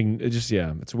they're using it's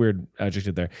a weird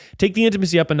adjective there. Take the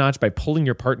intimacy up a notch by pulling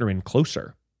your partner in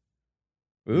closer.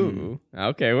 ooh,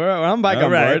 okay, I'm back All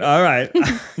on right. board. All right.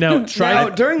 Now try Now,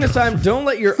 during this time, don't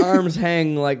let your arms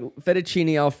hang like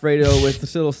fettuccine Alfredo with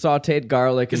this little sauteed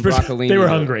garlic and broccoli. They were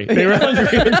hungry. They were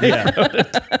hungry when they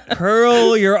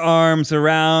Curl your arms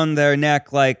around their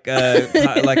neck like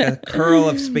a curl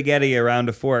of spaghetti around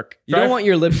a fork. You don't want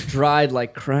your lips dried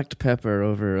like cracked pepper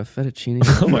over a fettuccine.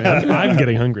 Oh my God, I'm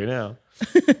getting hungry now.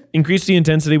 Increase the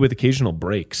intensity with occasional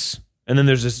breaks. And then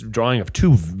there's this drawing of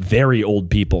two very old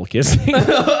people kissing.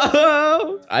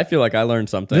 I feel like I learned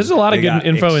something. There's a lot of They good got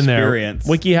info in there. experience.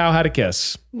 WikiHow how to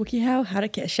kiss. WikiHow, how to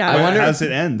kiss. Shout I out. wonder- How's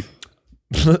it end?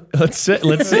 Let's see.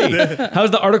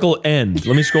 How's the article end?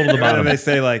 Let me scroll to the How do bottom. they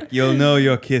say like you'll know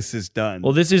your kiss is done?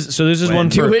 Well, this is one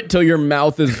Do for it till your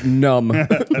mouth is numb.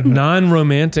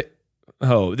 non-romantic.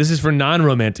 Oh, this is for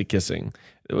non-romantic kissing.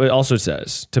 It also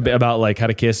says about like how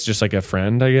to kiss just like a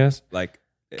friend, I guess. like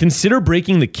Consider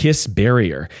breaking the kiss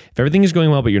barrier. If everything is going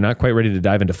well, but you're not quite ready to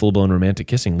dive into full-blown romantic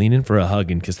kissing, lean in for a hug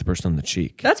and kiss the person on the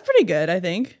cheek. That's pretty good, I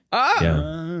think.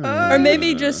 Yeah. Or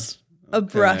maybe just a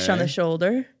brush on the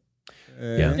shoulder.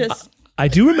 Yeah. Just I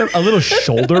do remember a little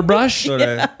shoulder brush, sort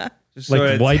of just like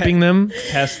sorta wiping them.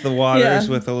 test the waters Yeah.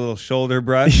 with a little shoulder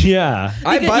brush. Yeah.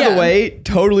 By yeah. the way,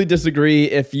 totally disagree.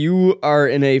 If you are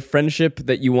in a friendship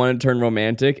that you want to turn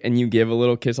romantic and you give a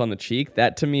little kiss on the cheek,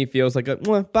 that to me feels like a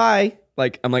 "Mwah, bye."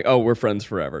 Like I'm like, oh, we're friends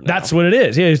forever now. That's what it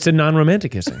is. Yeah, it's a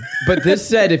non-romantic kissing. But this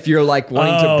said, if you're like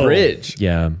wanting to bridge,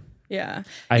 Yeah. yeah.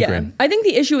 I yeah. agree. I think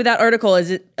the issue with that article is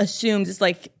it assumes it's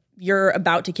like you're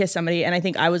about to kiss somebody, and I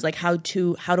think I was like, how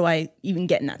do I even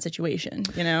get in that situation?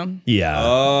 You know? Yeah.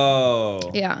 Oh.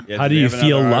 Yeah. How do you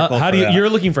feel love? How do you? You're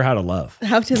looking for how to love.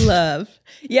 How to love.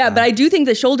 Yeah, but I do think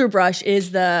the shoulder brush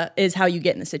is how you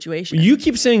get in the situation. You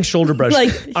keep saying shoulder brush.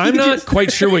 Like, I'm you not just-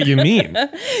 quite sure what you mean.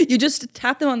 You just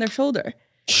tap them on their shoulder.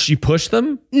 She pushed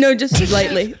them. No, just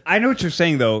lightly. I know what you're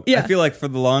saying though. Yeah. I feel like for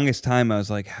the longest time I was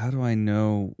like, how do I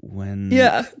know when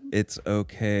Yeah. it's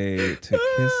okay to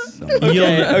kiss someone? But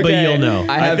you'll know.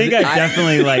 I think I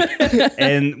definitely like,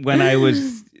 and when I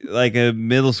was like a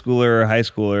middle schooler or high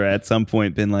schooler, at some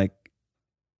point been like,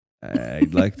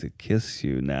 I'd like to kiss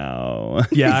you now.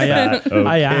 Yeah, yeah. Okay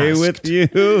I asked. with you.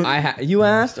 you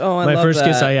asked. Oh, I My love first that.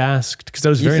 kiss, I asked because I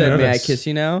was You very said, nervous. "May I kiss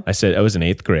you now?" I said I was in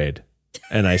 8th grade,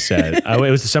 and I said it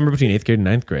was the summer between 8th grade and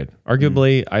 9th grade.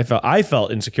 Arguably, I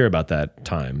felt insecure about that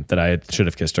time that I should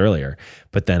have kissed earlier.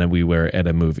 But then we were at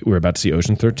a movie. We were about to see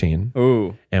Ocean 13,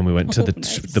 Ooh, and we went to the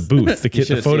booth, you should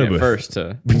the have photo seen it booth first.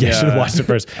 To Yeah, I should have watched it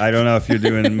first. I don't know if you're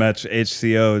doing much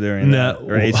HCO during No. that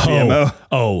or HCMO.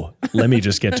 Oh, let me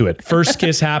just get to it. First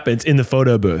kiss happens in the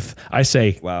photo booth. I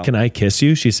say, Wow. "Can I kiss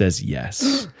you?" She says,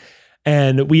 "Yes."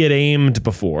 And we had aimed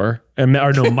before,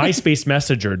 MySpace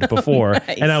messengered before,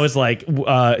 and I was like,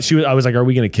 I was like, "Are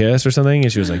we gonna kiss or something?"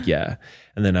 And she was like, "Yeah."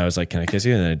 And then I was like, "Can I kiss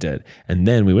you?" And then I did. And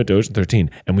then we went to Ocean 13,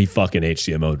 and we fucking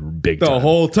HCMO'd big time. the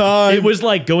whole time. It was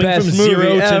like going Best from movie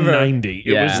 0 to ever. 90.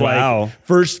 It Yeah. was like Wow.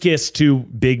 first kiss to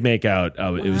big makeout.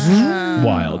 It was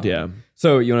wild. Yeah.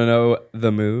 So you want to know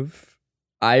the move?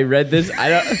 I read this. I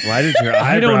don't. Why did your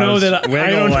I don't know eyebrows that I wiggle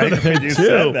don't know like that I when you do.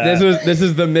 said that? This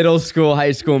is the middle school,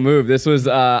 high school move. This was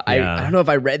I Yeah. don't know if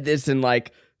I read this in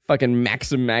like fucking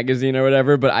Maxim magazine or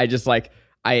whatever, but I just like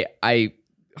I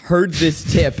heard this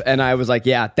tip and I was like,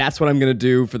 yeah, that's what I'm gonna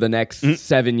do for the next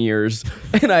 7 years.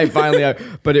 And I finally,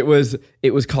 but it was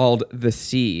called the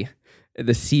C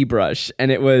brush,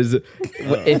 and it was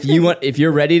if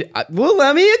you're ready to, well,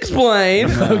 let me explain.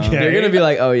 Okay. You're gonna be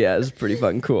like, oh yeah, it's pretty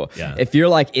fucking cool. Yeah. If you're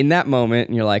like in that moment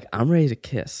and you're like, I'm ready to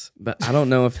kiss, but I don't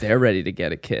know if they're ready to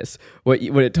get a kiss. What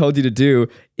it told you to do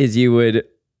is you would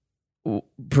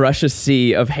brush a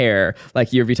sea of hair,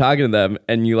 like you'd be talking to them,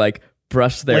 and you like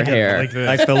brush their hair.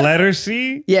 Like the letter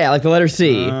C? Yeah, like the letter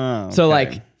C. Oh, So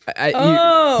okay.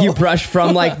 like you brush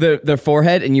from like the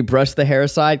forehead and you brush the hair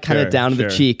aside kind of Sure, down to the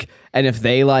cheek. And if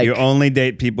they like... You only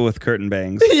date people with curtain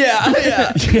bangs.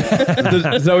 Yeah.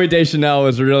 Zoe Deschanel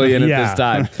was really in it this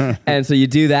time. And so you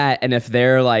do that, and if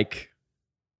they're like...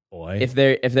 Boy. If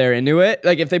they're into it,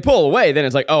 like if they pull away, then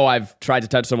it's like, oh, I've tried to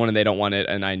touch someone and they don't want it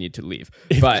and I need to leave.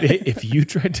 But if you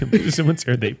tried to move someone's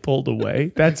hair, they pulled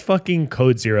away. That's fucking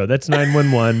code zero. That's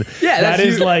 911. Yeah,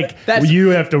 that's you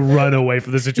have to run away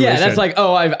from the situation. Yeah, that's like,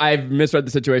 oh, I've misread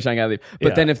the situation. I gotta leave.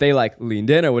 But then if they like leaned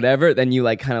in or whatever, then you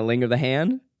like kind of linger the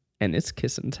hand and it's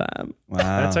kissing time. Wow.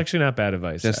 That's actually not bad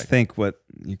advice. Just think what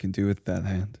you can do with that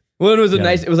hand. Well, it was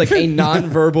it was like a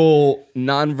nonverbal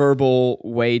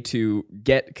way to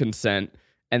get consent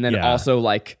and then also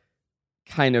like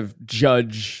kind of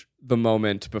judge the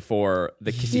moment before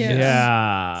the kiss.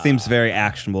 Yeah. Seems very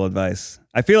actionable advice.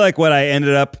 I feel like what I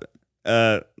ended up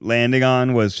landing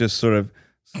on was just sort of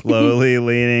slowly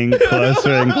leaning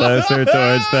closer and closer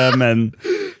towards them and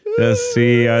just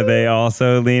see, are they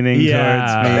also leaning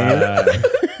towards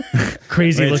me?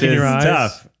 Crazy look in your eyes.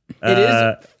 Tough. It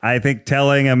is. I think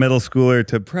telling a middle schooler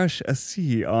to brush a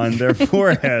C on their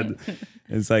forehead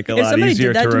is like a If lot somebody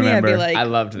easier did that to to me, remember. I'd be like, I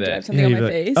loved "Do I that. have something on my You'd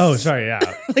be face. like, oh, sorry, yeah.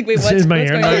 Like, wait, Is my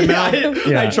hair in my on? mouth?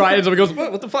 Yeah. I tried and somebody goes,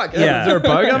 what the fuck? Yeah. Is there a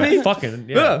bug on me? Fucking,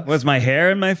 yeah. Was my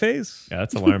hair in my face? Yeah,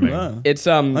 that's alarming. Wow. It's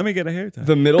Let me get a haircut.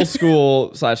 the middle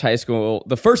school / high school,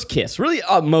 the first kiss, really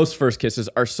most first kisses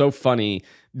are so funny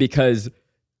because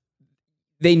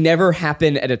they never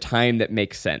happen at a time that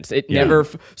makes sense. It never.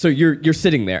 So you're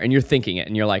sitting there and you're thinking it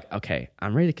and you're like, okay,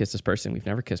 I'm ready to kiss this person. We've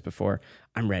never kissed before.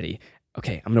 I'm ready.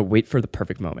 Okay, I'm going to wait for the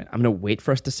perfect moment. I'm going to wait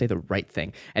for us to say the right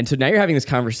thing. And so now you're having this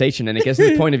conversation and it gets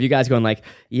to the point of you guys going like,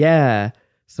 yeah,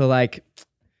 so like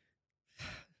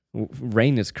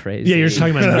rain is crazy. Yeah, you're just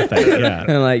talking about nothing. Yeah.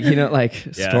 And like, you know, like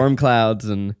storm clouds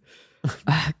and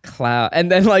cloud. And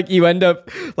then like you end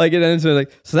up like it ends with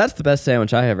like, so that's the best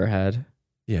sandwich I ever had.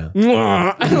 Yeah.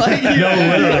 Like,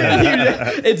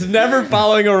 it's never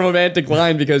following a romantic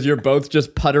line because you're both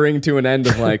just puttering to an end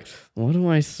of like, what do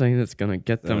I say that's going to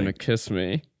get them to kiss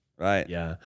me? Right.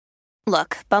 Yeah.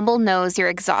 Look, Bumble knows you're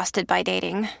exhausted by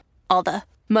dating. All the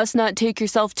must not take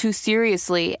yourself too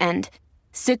seriously and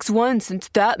 6'1" since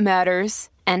that matters.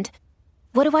 And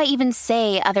what do I even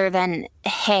say other than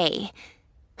hey?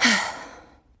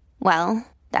 Well,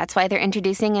 that's why they're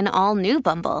introducing an all-new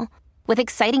Bumble. With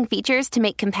exciting features to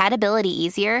make compatibility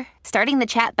easier, starting the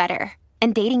chat better,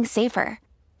 and dating safer.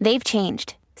 They've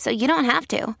changed, so you don't have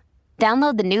to.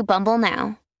 Download the new Bumble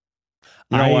now.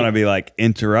 You don't want to be like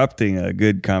interrupting a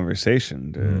good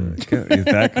conversation.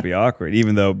 That could be awkward,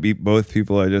 even though both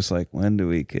people are just like, when do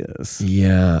we kiss?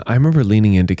 Yeah. I remember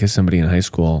leaning in to kiss somebody in high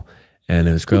school, and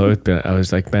it was a girl I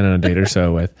was like been on a date or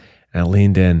so with, and I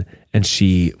leaned in, and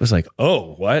she was like,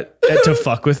 oh, what? To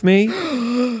fuck with me?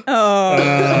 And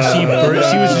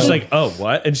she was just like, oh,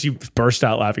 what? And she burst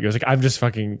out laughing. I was like, I'm just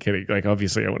fucking kidding. Like,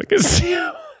 obviously, I want to kiss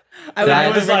you. I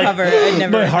was like, I'd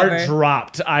never my heart recover.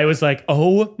 dropped. I was like,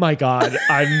 oh my God,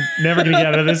 I'm never going to get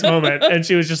out of this moment. And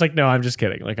she was just like, no, I'm just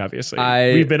kidding. Like, obviously,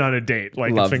 we've been on a date.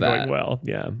 Like, it's been going well.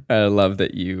 Yeah. I love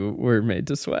that you were made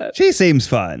to sweat. She seems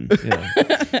fun. Yeah.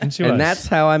 And she was. And that's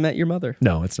how I met your mother.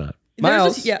 No, it's not.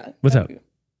 Miles, What's up?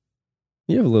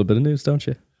 You have a little bit of news, don't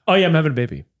you? Oh, yeah, I'm having a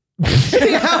baby.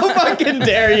 How fucking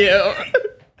dare you?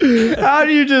 How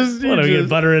do you just... Well, we can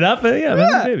butter it up. Yeah, I'm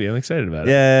having a baby. I'm excited about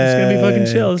it. Yeah. It's going to be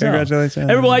fucking chill as hell. Congratulations.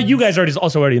 Well, you guys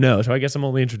already know, so I guess I'm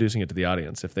only introducing it to the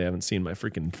audience if they haven't seen my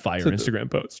freaking fire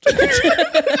Instagram post.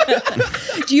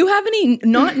 Do you have any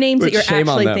not names that you're Shame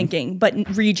on actually them. thinking, but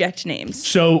reject names?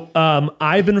 So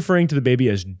I've been referring to the baby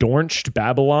as Dornched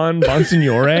Babylon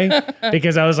Bonsignore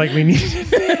because I was like, we need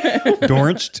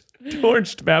Dornched?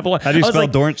 Dornched Babylon. How do you spell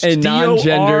Dornched? A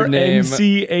non-gendered name.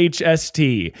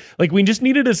 Dornchst. Like, we just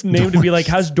needed a name to be like,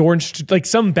 how's Dornched? Like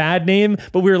some bad name,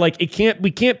 but we were like,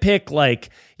 we can't pick like,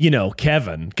 you know,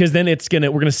 Kevin, because then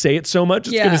we're gonna say it so much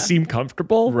it's gonna seem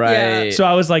comfortable. Right. So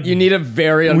I was like, you need a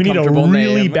very we need a uncomfortable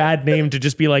really name. bad name to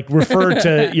just be like refer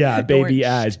to baby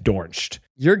as Dornched.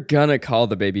 You're gonna call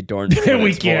the baby Dornch.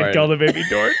 We can't call the baby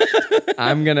Dornched.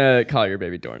 I'm gonna call your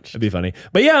baby Dornch. That'd be funny.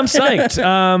 But yeah, I'm psyched.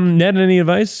 Ned, any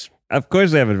advice? Of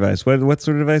course I have advice. What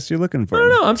sort of advice are you looking for? I don't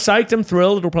know. I'm psyched. I'm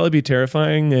thrilled. It'll probably be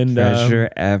terrifying. And Treasure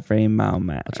every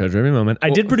moment. I'll treasure every moment. I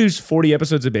did produce 40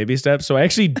 episodes of Baby Steps, so I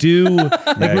actually do.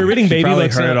 Like, we were reading baby probably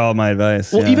books. Heard all my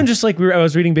advice. Well, even just like I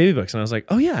was reading baby books, and I was like,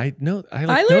 oh yeah, I know.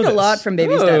 I learned a lot from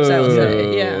Baby Steps, I will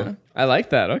say. Yeah. I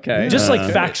like that. Okay. Just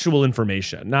like factual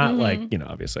information, not like,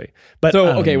 obviously. But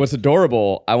So, okay, what's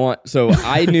adorable,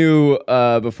 I knew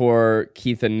before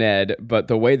Keith and Ned, but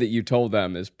the way that you told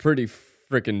them is pretty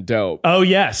freaking dope. Oh,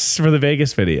 yes, for the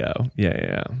Vegas video.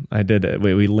 Yeah. I did it.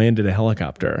 We landed a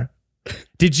helicopter.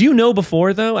 Did you know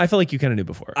before, though? I felt like you kind of knew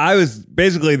before. I was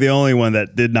basically the only one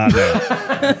that did not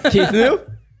know. Keith knew?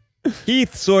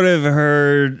 Keith sort of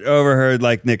overheard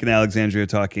like Nick and Alexandria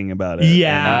talking about it.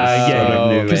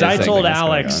 Yeah. Because I Amazing. told What's going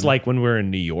Alex on. like when we were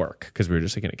in New York, because we were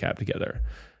just like in a cab together.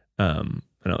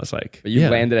 And I was like, But you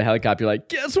landed a helicopter, you're like,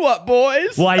 guess what,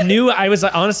 boys? Well, I knew I was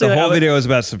honestly The like, whole video was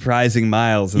about surprising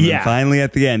Miles, and then finally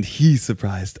at the end, he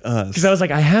surprised us. because I was like,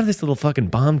 I have this little fucking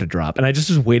bomb to drop, and I just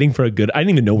was waiting for a good. I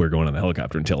didn't even know we were going on the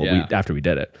helicopter until after we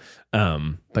did it.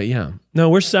 But yeah, no,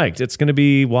 we're psyched. It's going to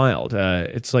be wild.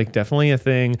 It's like definitely a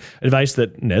thing. Advice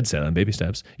that Ned said on Baby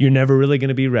Steps: you're never really going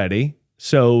to be ready.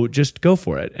 So just go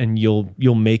for it, and you'll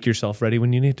make yourself ready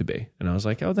when you need to be. And I was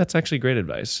like, oh, that's actually great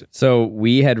advice. So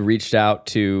we had reached out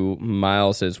to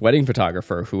Miles's wedding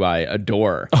photographer, who I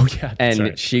adore. Oh yeah, and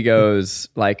right. she goes,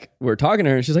 like, we're talking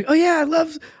to her, and she's like, oh yeah,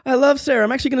 I love Sarah.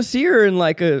 I'm actually going to see her in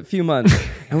like a few months.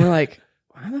 And we're like,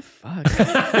 why the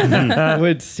fuck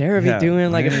would Sarah be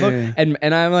doing like a photo? And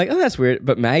I'm like, oh, that's weird.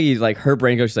 But Maggie, like, her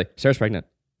brain goes, she's like, Sarah's pregnant.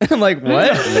 I'm like,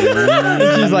 what?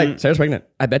 And she's like, Sarah's pregnant.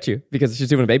 I bet you, because she's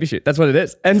doing a baby shoot. That's what it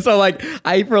is. And so like,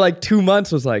 I for like 2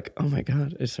 months was like, oh my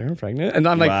God, is Sarah pregnant? And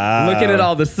I'm like looking at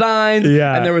all the signs.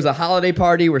 Yeah. And there was a holiday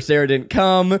party where Sarah didn't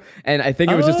come. And I think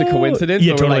it was just a coincidence.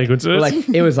 Yeah, but totally coincidence.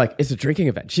 it was like, it's a drinking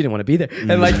event. She didn't want to be there.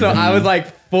 And like, so I was like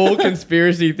full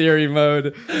conspiracy theory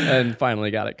mode and finally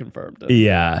got it confirmed.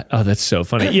 Yeah. Oh, that's so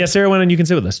funny. Yeah, Sarah went on You Can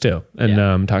Sit With Us too,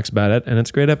 and talks about it. And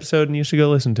it's a great episode, and you should go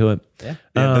listen to it. Yeah.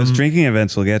 Those drinking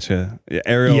events will get you.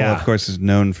 Ariel, of course, is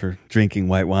known for drinking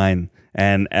white wine.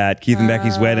 And at Keith and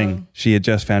Becky's wedding, she had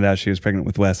just found out she was pregnant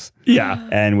with Wes. Yeah.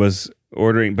 And was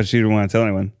ordering, but she didn't want to tell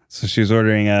anyone. So she was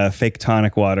ordering fake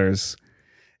tonic waters.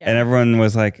 And everyone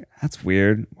was like, that's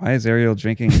weird. Why is Ariel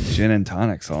drinking gin and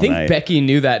tonics all I think night? Becky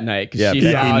knew that night. Yeah, she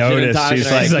Becky saw noticed. Gin and She's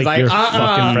tonic, and like, you're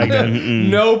fucking pregnant.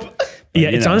 Nope. Yeah,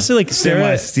 it's honestly like Sarah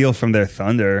Sarah. steal from their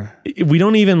thunder. We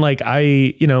don't even like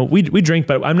we drink,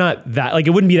 but I'm not that like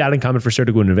it wouldn't be that uncommon for Sarah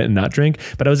to go to an event and not drink.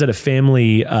 But I was at a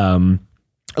family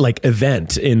like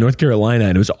event in North Carolina,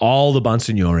 and it was all the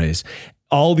Bonsignores,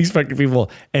 all these fucking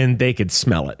people, and they could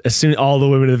smell it. As soon all the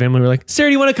women in the family were like, Sarah,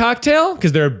 do you want a cocktail?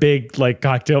 Because they're big like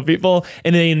cocktail people,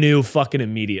 and they knew fucking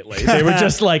immediately. They were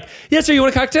just like, yeah, sir, you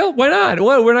want a cocktail? Why not?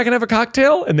 What? We're not gonna have a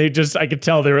cocktail? And they just, I could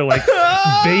tell they were like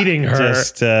baiting her.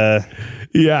 Just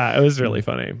Yeah, it was really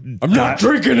funny. I'm not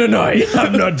drinking tonight.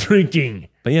 I'm not drinking.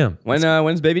 But yeah,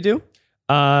 When's baby due?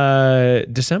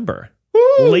 December.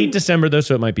 Late December though,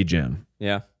 so it might be Jan.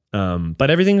 Yeah. But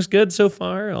everything's good so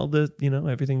far. All the,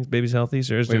 everything's baby's healthy.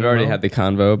 Sarah's We've doing already well. had the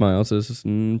convo. Miles is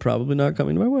probably not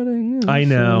coming to my wedding. I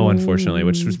know, unfortunately,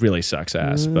 which really sucks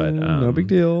ass. But no big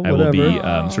deal. I will be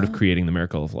Whatever. sort of creating the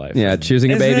miracle of life. Yeah,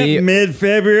 choosing a Isn't baby. it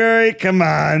mid-February? Come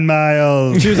on,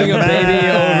 Miles. Choosing a Come baby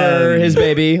on. over his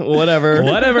baby. Whatever.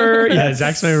 Whatever. Yeah,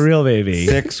 Zach's my real baby.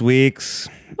 6 weeks.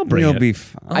 bring You'll it. be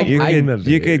fine. You bring the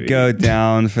you could baby. go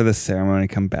down for the ceremony,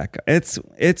 come back.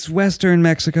 It's Western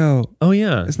Mexico. Oh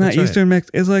yeah, It's not that's right. Eastern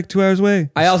Mexico. It's like 2 hours away.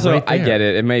 I also, right I there. get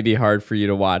it. It may be hard for you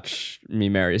to watch me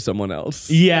marry someone else.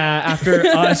 Yeah, after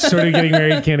us sort of getting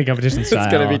married candy competition style,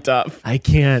 It's going to be tough. I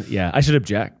can't. Yeah, I should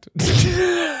object.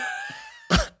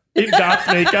 In goth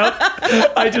makeup,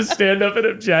 I just stand up and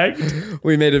object.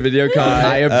 We made a video call.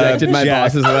 I objected my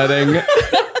Jack. boss's wedding.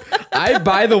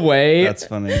 By the way, That's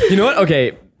funny. you know what?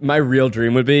 Okay, my real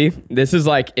dream would be, this is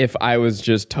like if I was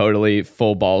just totally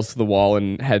full balls to the wall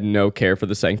and had no care for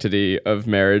the sanctity of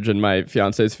marriage and my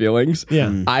fiance's feelings.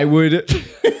 Yeah. I would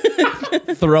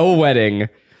throw a wedding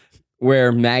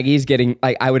where Maggie's getting,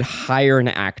 like, I would hire an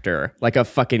actor, like a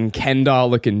fucking Ken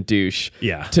doll looking douche,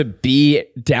 Yeah. to be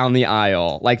down the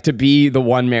aisle, like to be the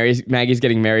one Maggie's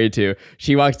getting married to.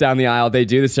 She walks down the aisle, they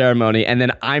do the ceremony, and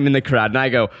then I'm in the crowd and I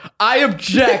go, I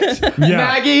object,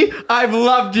 Maggie, I've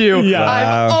loved you. Yeah.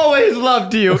 I've always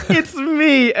loved you. It's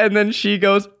me. And then she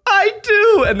goes, I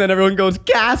do. And then everyone goes,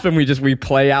 gasp, and we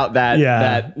play out that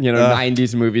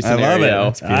 90s movie I scenario.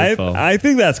 love it. beautiful. I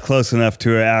think that's close enough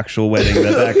to an actual wedding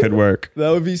that could work. That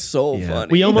would be so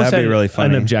funny. We almost That'd had be really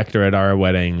funny. an objector at our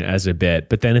wedding as a bit,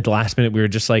 but then at the last minute we were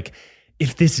just like,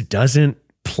 if this doesn't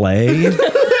play,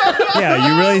 Yeah,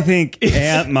 you really think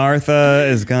Aunt Martha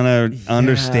is gonna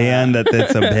understand that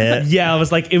it's a bit? yeah, I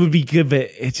was like, it would be good, but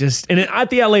it just, and at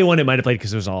the LA one, it might have played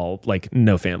because it was all like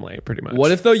no family, pretty much.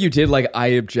 What if though you did like I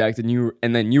object and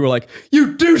then you were like,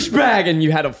 you douchebag, and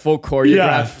you had a full choreographed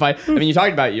Yeah. fight? I mean, you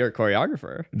talked about you're a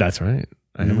choreographer. That's right.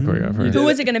 I am a choreographer. Who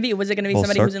was it going to be? Was it going to be Full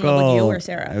somebody who's in love with you circle. or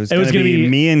Sarah? It was going to be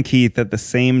me and Keith at the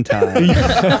same time.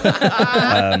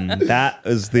 That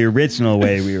was the original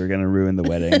way we were going to ruin the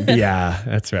wedding. Yeah,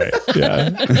 that's right. Yeah,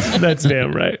 that's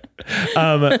damn right.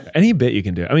 Any bit you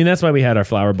can do. I mean, that's why we had our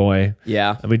flower boy.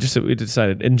 Yeah. We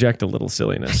decided to inject a little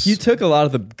silliness. You took a lot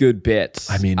of the good bits.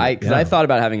 I mean, because I thought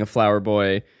about having a flower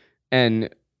boy, and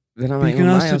then I'm like, You can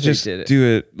well, also just did it.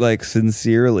 do it like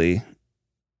sincerely.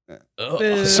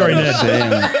 Sorry,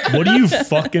 Ned. What are you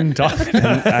fucking talking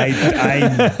about?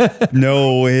 I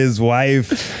know his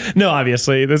wife. No,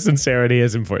 obviously, the sincerity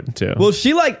is important too. Well,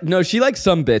 she liked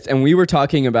some bits, and we were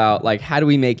talking about like how do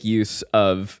we make use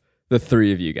of the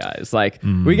three of you guys. Like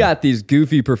we got these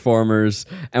goofy performers,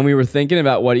 and we were thinking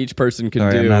about what each person could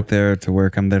Sorry, do. I'm not there to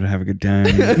work. I'm there to have a good time.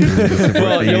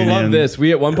 Well, you'll love this.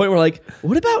 We at one point were like,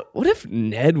 what if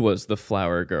Ned was the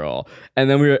flower girl? And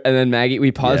then Maggie,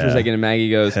 we paused for a Yeah. second, and Maggie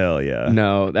goes, Hell yeah.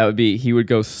 no, he would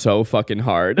go so fucking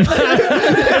hard.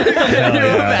 Can you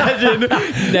imagine Ned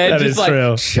That just is like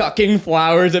true. chucking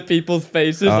flowers at people's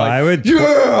faces? Oh, like, I would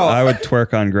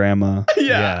twerk on grandma.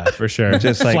 yeah, for sure.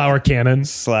 Just like- flower cannons.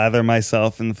 Slather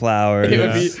myself in flowers. It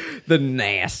would be the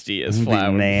nastiest It'd be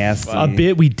flower. nasty. A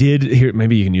bit we did here,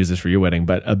 maybe you can use this for your wedding,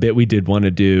 but a bit we did want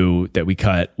to do that we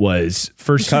cut was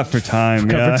first Cut for time.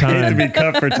 Cut yeah. for time. It had to be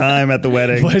cut for time at the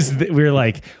wedding. We were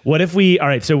like, what if all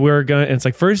right, so we're going to, it's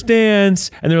like first dance,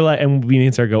 and they're like, and we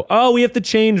and Sarah go, oh, we have to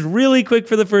change really quick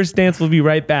for the first dance. We'll be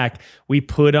right back. We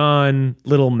put on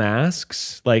little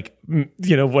masks, like,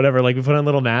 whatever, like we put on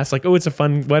little masks, like, oh, it's a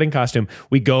fun wedding costume.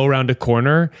 We go around a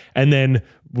corner, and then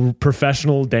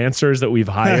professional dancers that we've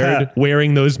hired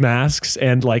wearing those masks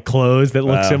and like clothes that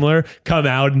look similar come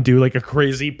out and do like a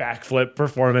crazy backflip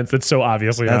performance that's so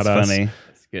obviously That's not us. funny.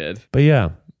 That's good. But yeah,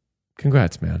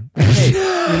 congrats, man. Hey,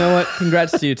 you know what?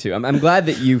 Congrats to you too. I'm glad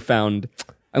that you found.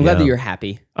 I'm glad that you're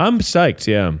happy. I'm psyched.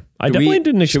 Yeah, I definitely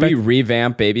didn't expect. Should we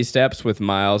revamp Baby Steps with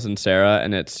Miles and Sarah,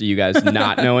 and it's you guys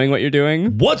not knowing what you're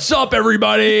doing? What's up,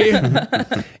 everybody?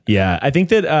 Yeah, I think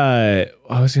that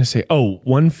I was going to say,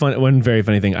 one very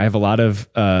funny thing. I have a lot of,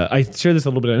 I share this a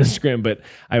little bit on Instagram, but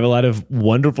I have a lot of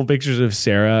wonderful pictures of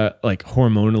Sarah like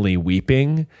hormonally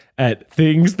weeping at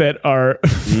things that are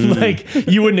like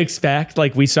you wouldn't expect.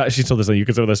 Like she told us that you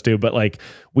could say with us too, but like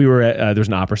we were at, there's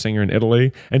an opera singer in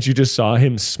Italy, and she just saw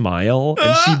him smile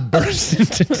and she burst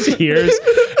into tears.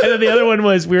 And then the other one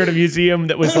was we were at a museum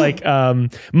that was like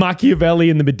Machiavelli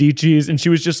and the Medicis, and she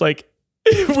was just like,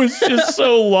 it was just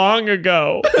so long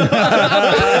ago.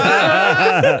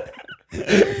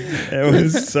 It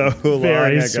was so long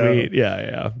Very ago. sweet.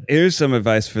 Yeah. Here's some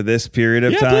advice for this period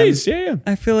of Yeah, time. please. Yeah.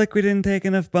 I feel like we didn't take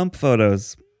enough bump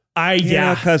photos.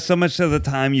 Yeah. Because so much of the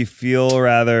time you feel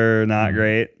rather not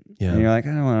great. Yeah. And you're like, I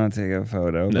don't want to take a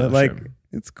photo. No, but like, sure.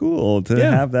 it's cool to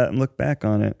Yeah. have that and look back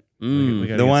on it. We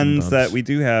gotta The get ones some that bumps. we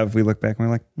do have, we look back and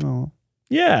we're like, oh,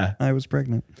 Yeah. I was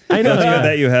pregnant. I know. That's good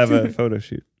that you have a photo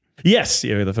shoot. Yes.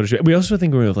 Yeah. The photo shoot. We also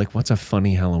think we're like, what's a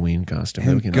funny Halloween costume?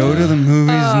 that we can Go to the movies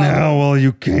now while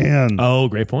you can. Oh,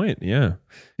 great point. Yeah.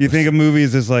 You think of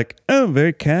movies as like, oh,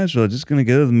 very casual. Just going to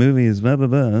go to the movies, blah, blah,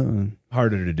 blah.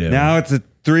 Harder to do. Now it's a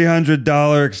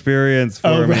 $300 experience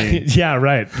for me. right. Yeah.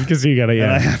 Right. Because you gotta. And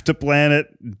I Yeah. have to plan it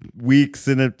weeks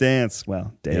in advance.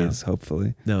 Well, days,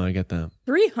 hopefully. No, I get that.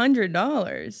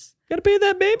 $300. Gotta pay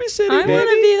that babysitter. I want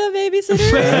to be the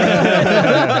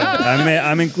babysitter.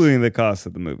 I'm including the cost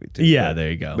of the movie too. Yeah.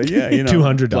 There you go. But yeah, you know,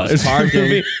 $200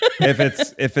 parking.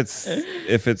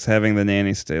 if it's having the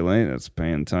nanny stay late, it's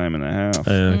paying time and a half.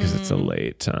 Because it's a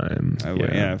late time.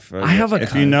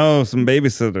 If you know some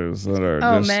babysitters that are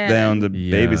Oh, just man. down to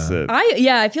Yeah. babysit,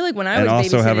 I feel like when I and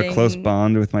was also have a babysitting- close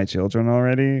bond with my children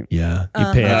already. Yeah. You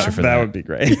pay extra for that. That would be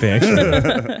great. Pay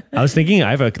extra. I was thinking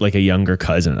I have a younger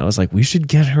cousin. I was like, we should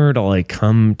get her to like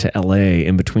come to LA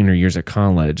in between her years at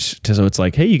college. So it's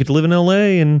like, hey, you get to live in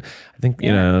LA. And I think,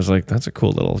 I was like, that's a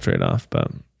cool little trade-off.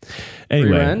 But anyway.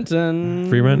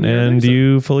 Free rent and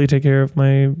you fully take care of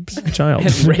my child.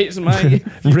 and raise my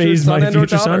Raise my and/or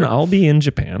future son. daughter. I'll be in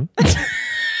Japan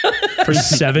for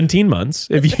 17 months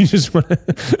if you just want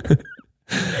to.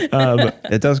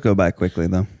 It does go by quickly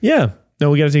though. Yeah. No,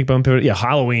 we got to take bump. Yeah,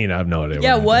 Halloween. I have no idea.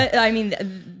 Yeah, we're gonna what? I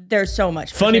mean, there's so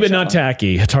much. Funny but potential. not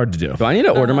tacky. It's hard to do. Do I need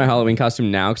to order my Halloween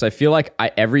costume now? Because I feel like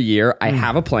every year I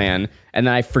have a plan and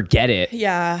then I forget it.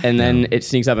 Yeah. And then it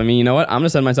sneaks up. I mean, you know what? I'm going to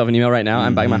send myself an email right now.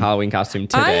 I'm buying my Halloween costume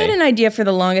today. I had an idea for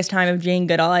the longest time of Jane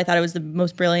Goodall. I thought it was the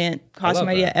most brilliant costume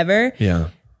idea ever. Yeah.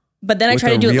 But then I With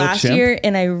tried a to do it real last chimp? year,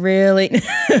 and I really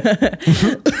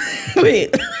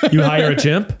wait. You hire a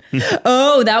chimp?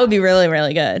 Oh, that would be really,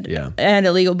 really good. Yeah. And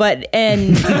illegal.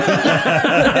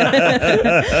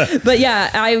 But yeah,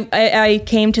 I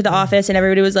came to the office and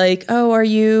everybody was like, "Oh, are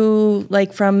you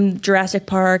like from Jurassic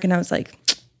Park?" And I was like,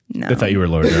 "No." I thought you were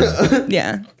Lord Durham.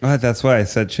 Yeah. That's why I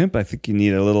said chimp. I think you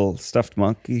need a little stuffed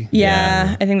monkey.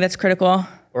 Yeah, I think that's critical.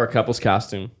 Or a couple's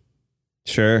costume.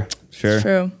 Sure.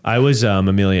 True. I was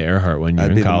Amelia Earhart when you I'd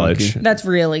were be in the college. monkey. That's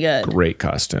really good. Great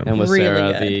costume. And was Really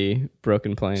Sarah good. the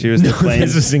broken plane? She was the plane.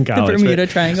 This was in college. Bermuda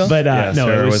Triangle. But Yeah, no,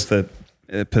 Sarah it was the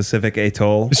Pacific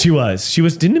Atoll. She was.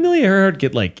 Didn't Amelia Earhart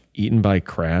get like eaten by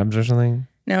crabs or something?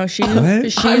 No, she What? I'm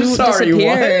sorry, what?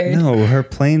 disappeared. No, her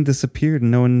plane disappeared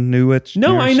and no one knew what.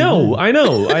 No, where I she know. went. I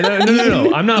know.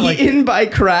 No. I'm not like. Eaten by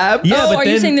crab? Yeah, Oh, but are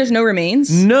you then- saying there's no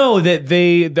remains? No,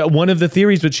 that one of the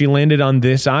theories that she landed on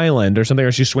this island or something,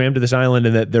 or she swam to this island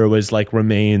and that there was like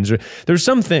remains or there's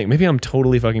something. Maybe I'm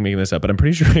totally fucking making this up, but I'm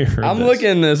pretty sure I heard I'm this.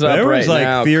 looking this up There right was like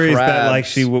now. theories that Crabs. like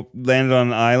she landed on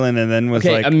an island and then was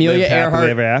Okay, like Amelia lived happily Earhart-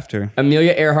 ever after.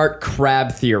 Amelia Earhart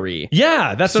crab theory.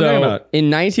 Yeah, that's what I'm talking So, about. in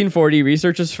 1940,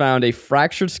 researchers found a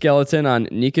fractured skeleton on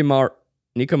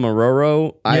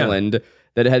Nicomaroro Island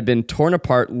that had been torn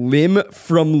apart limb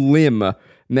from limb.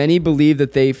 Many believe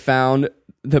that they found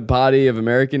the body of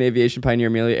American aviation pioneer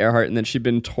Amelia Earhart, and then she'd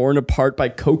been torn apart by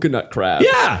coconut crabs.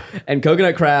 Yeah. And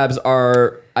coconut crabs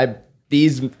are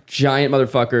these giant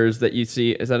motherfuckers that you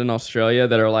see. Is that in Australia?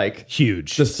 That are like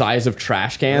Huge. the size of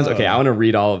trash cans. Okay, I want to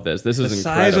read all of this. This is The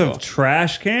size incredible. of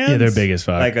trash cans? Yeah, they're big as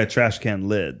fuck. Like a trash can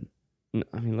lid.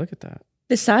 I mean, look at that.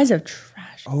 The size of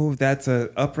trash. Oh, that's a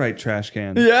upright trash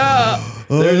can. Yeah.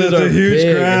 Oh, Those that's are a huge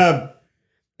big. crab.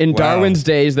 In Wow. Darwin's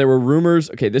days, there were rumors.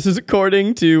 Okay, this is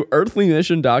according to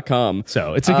earthlymission.com.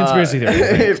 So it's a conspiracy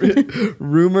theory.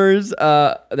 Rumors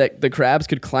that the crabs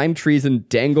could climb trees and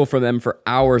dangle from them for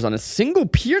hours on a single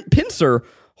pincer,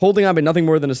 holding on by nothing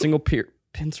more than a single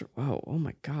pincer. Whoa, oh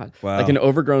my God. Wow. Like an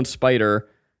overgrown spider,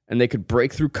 and they could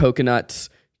break through coconuts,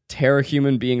 tear a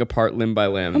human being apart limb by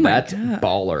limb. my That's God.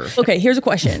 baller. Okay, here's a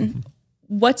question.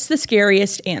 What's the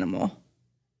scariest animal?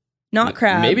 Not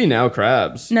crab. Maybe now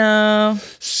crabs. No.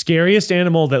 Scariest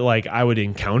animal that like I would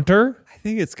encounter. I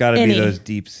think it's got to be Any. those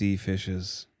deep sea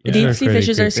fishes. Yeah, Deep they're sea pretty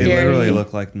fishes are creepy. They scary. literally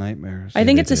look like nightmares. I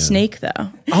think it's a snake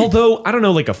though. Although I don't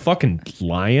know, like a fucking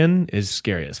lion is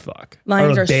scary as fuck.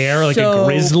 Lions or a are bear, like so a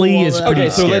grizzly, cool, is though. pretty Okay,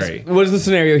 so scary. what is the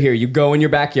scenario here? You go in your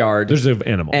backyard, There's an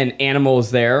animal, and animal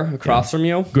is there across from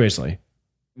you. grizzly.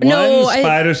 No, One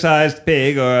spider-sized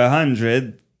pig or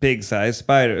 100 pig-sized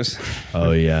spiders.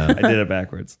 Oh yeah. I did it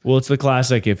backwards. Well, it's the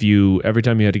classic. If you every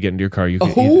time you had to get into your car, you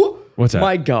could Oh, what's that?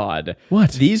 my God.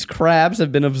 What? These crabs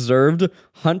have been observed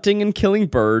hunting and killing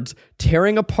birds,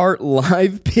 tearing apart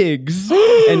live pigs,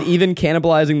 and even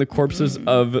cannibalizing the corpses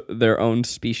of their own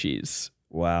species.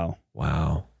 Wow.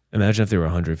 Wow. Imagine if they were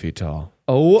 100 feet tall.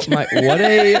 Oh my, what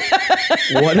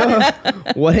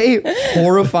a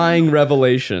horrifying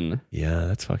revelation. Yeah,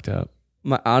 that's fucked up.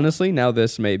 Honestly, now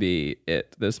this may be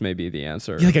it. This may be the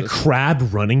answer. You're like a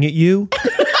crab running at you,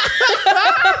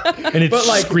 and it's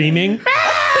like- screaming.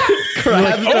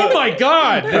 crabs, Oh my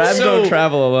god! crabs don't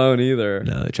travel alone either.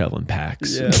 No, they travel in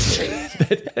packs. Yeah.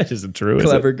 That isn't true. Is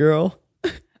Clever it? girl.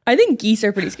 I think geese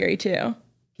are pretty scary too.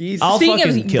 Geese. I'll Speaking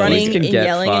fucking of kill running Geese can and get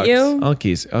yelling fucked. at you,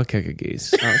 I'll kick a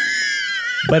geese.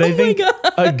 But I think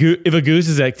if a goose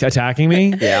is attacking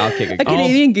me, Yeah, I'll kick a a goose.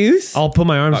 Canadian goose. I'll put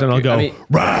my arms and I'll go. I mean,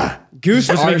 Rah! Goose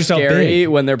Just make are yourself scary big.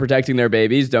 when they're protecting their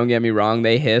babies. Don't get me wrong;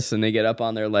 they hiss and they get up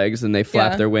on their legs and they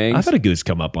flap Yeah. their wings. I've had a goose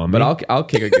come up on me. but I'll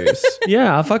kick a goose.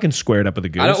 yeah, I'll fucking square it up with a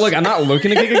goose. I don't look. I'm not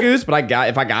looking to kick a goose, but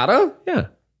if I gotta, Yeah,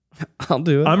 I'll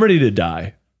do it. I'm ready to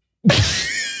die.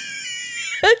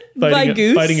 By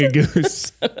goose. Fighting a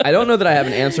goose. I don't know that I have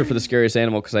an answer for the scariest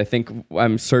animal because I think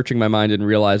I'm searching my mind and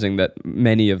realizing that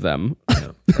many of them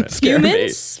scare me.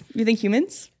 Humans? You think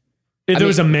humans? If there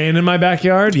was a man in my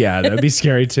backyard, yeah, that'd be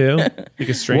scary too. Like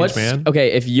a strange man.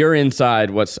 Okay, if you're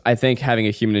inside, I think having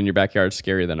a human in your backyard is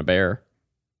scarier than a bear.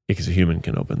 Because a human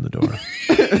can open the door.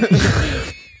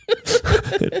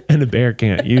 And a bear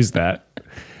can't use that.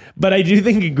 But I do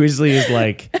think a grizzly is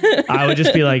like, I would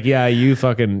just be like, yeah, you're a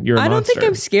monster. I don't think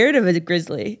I'm scared of a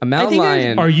grizzly. A mountain I think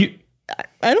lion. Are you?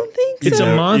 I don't think so. It's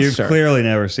a monster. You've clearly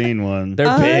never seen one.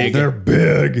 They're big. They're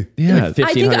big. Yeah. I think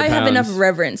 1,500 I have enough pounds.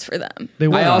 reverence for them. They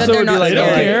will. I also they're would be not like, They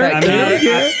don't scary.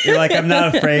 care. You're like, I'm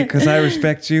not afraid because I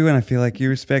respect you and I feel like you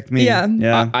respect me. Yeah.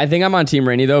 Yeah. I think I'm on Team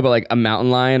Rainy though, but like a mountain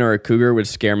lion or a cougar would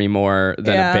scare me more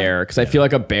than Yeah. a bear because I feel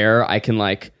like a bear I can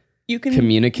like You can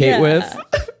communicate yeah. with.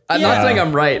 I'm Yeah. not saying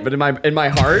I'm right, but in my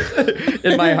heart,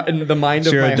 in the mind So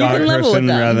of you're my a dog heart, can level with person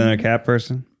them. rather than a cat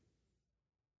person?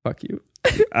 fuck you.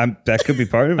 That could be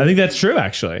part of it. I think that's true,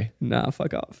 actually. Nah,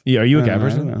 fuck off. Yeah, are you a I cat don't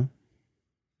person? know.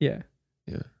 Yeah.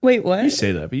 Wait, what? You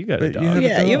say that, but you got a dog.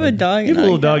 Yeah, you have a dog. You have a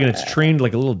little and dog, and it's trained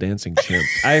like a little dancing chimp.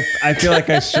 I feel like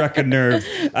I struck a nerve.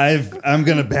 I'm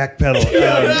gonna backpedal. The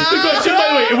question, by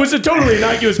the way, it was a totally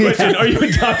innocuous question. Are you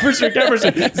a dog person or a cat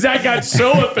person? Zach got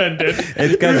so offended.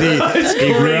 It's because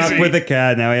he grew up with a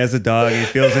cat. Now he has a dog. He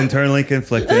feels internally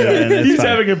conflicted. And it's He's fine.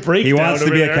 having a breakdown. He wants to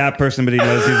over be there. a cat person, but he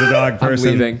knows he's a dog I'm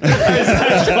person. leaving.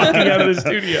 Zach's walking out of the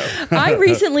studio. I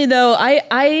recently though,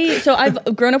 so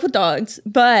I've grown up with dogs,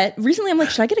 but recently I'm like,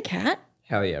 should I get a cat?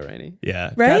 Hell yeah, Rainey.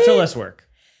 Yeah, Right? cats are less work.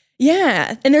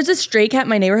 Yeah. And there's a stray cat in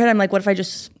my neighborhood. I'm like, what if I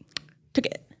just took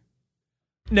it?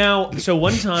 Now, so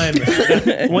one time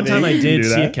I did do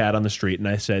see a that? cat on the street, and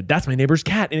I said, "That's my neighbor's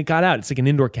cat," and it got out. It's like an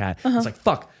indoor cat. I was like,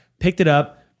 "Fuck!" Picked it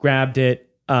up, grabbed it.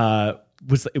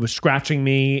 It was scratching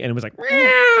me, and it was like,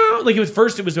 "Meow." Like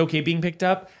it was okay being picked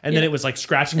up, and then it was like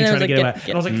scratching me, And trying I to was get like, it out.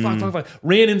 And I was like, fuck.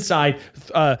 Ran inside,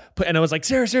 and I was like,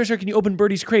 Sarah, can you open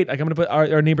Birdie's crate? Like I'm gonna put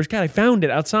our neighbor's cat. I found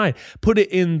it outside, put it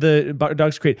in the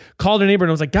dog's crate. Called our neighbor, and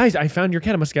I was like, guys, I found your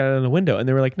cat. I must have got it out of the window. And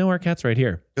they were like, no, our cat's right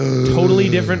here. Totally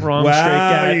different, wrong, straight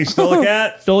cat. You stole a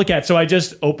cat? Stole a cat. So I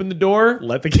just opened the door,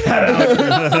 let the cat out.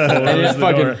 And it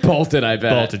fucking bolted, I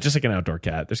bet. bolted, just like an outdoor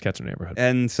cat. There's cats in the neighborhood.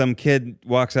 And some kid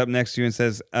walks up next to you and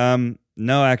says,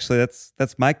 no, actually,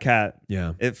 that's my cat.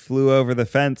 Yeah. It flew over the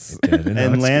fence And now and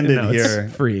it's- landed now it's here.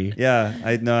 free. Yeah,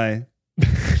 I know.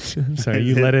 I'm sorry,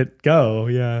 you let it go.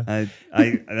 Yeah. I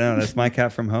know that's my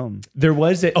cat from home. There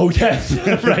was a, oh yes,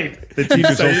 right. The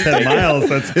teacher's old 10 miles.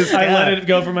 That's his cat. I let it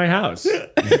go for my house.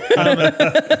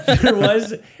 There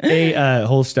was a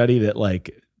whole study that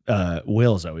like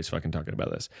Will's always fucking talking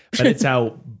about this, but it's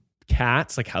how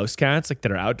cats, like house cats, like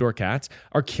that are outdoor cats,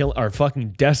 are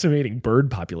fucking decimating bird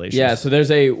populations. Yeah, so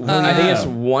there's I think it's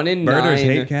 1 in 9. Birders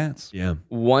hate cats. Yeah.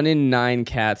 1 in 9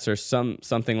 cats or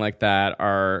something like that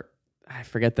are, I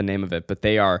forget the name of it, but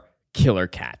they are killer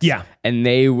cats. Yeah. And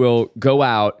they will go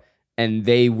out and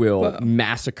they will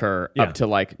massacre Yeah. up to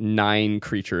like 9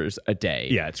 creatures a day.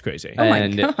 Yeah, it's crazy. Oh my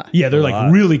And- God. Yeah, they're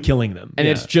like really killing them. And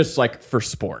yeah. it's just like for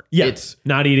sport. yeah, It's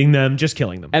not eating them, just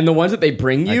killing them. and the ones that they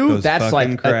bring Like you, those that's like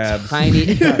fucking crabs. a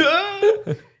tiny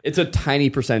it's a tiny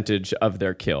percentage of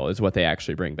their kill is what they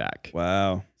actually bring back.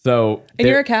 Wow. So And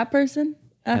you're they're- a cat person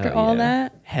after Hell all yeah.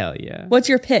 that? Hell yeah. What's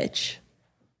your pitch?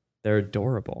 They're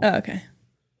adorable. Oh, okay.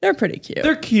 They're pretty cute.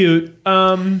 They're cute.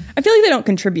 I feel like they don't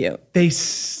contribute. They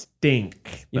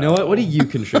stink. You know what? What do you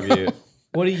contribute?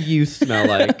 What do you smell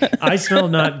like? I smell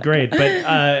not great, but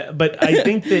I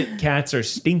think that cats are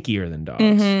stinkier than dogs.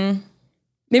 Maybe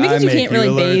because I you make can't you really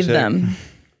bathe allergic. them.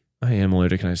 I am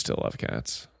allergic and I still love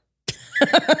cats.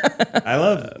 I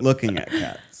love looking at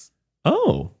cats.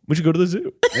 Oh, we should go to the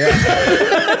zoo.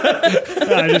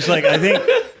 I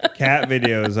think cat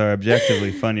videos are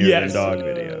objectively funnier Yes. than dog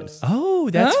videos. Oh,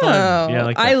 that's fun. Yeah, I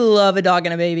like that. I love a dog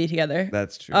and a baby together.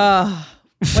 That's true.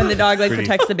 When the dog like Pretty-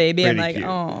 protects the baby, I'm pretty like, cute.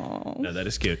 oh. No, that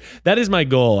is cute. That is my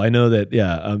goal. I know that,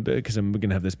 yeah, because I'm going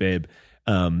to have this babe.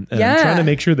 And Yeah. I'm trying to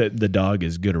make sure that the dog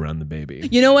is good around the baby.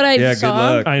 You know what I Yeah, good saw?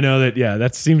 luck. I know that, yeah,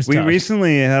 that seems we tough.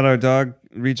 recently had our dog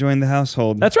rejoin the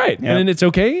household. That's right. Yeah. And it's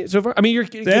okay so far. I mean, your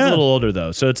kid's a Yeah. little older,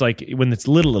 though. So it's like when it's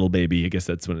little baby, I guess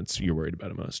that's when you're worried about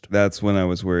it most. That's when I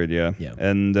was worried, yeah. Yeah.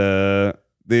 And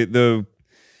the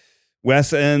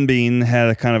Wes and Bean had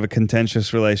a kind of a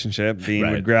contentious relationship. Bean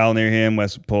Right. would growl near him,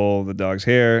 Wes would pull the dog's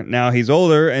hair. Now he's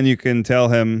older and you can tell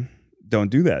him,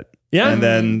 don't do that. Yeah. And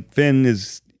then Finn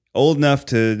is old enough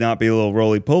to not be a little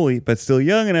roly-poly, but still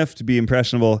young enough to be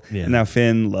impressionable. Yeah. And now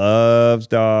Finn loves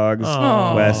dogs.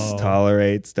 Aw. Wes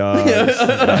tolerates dogs.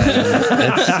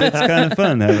 it's kind of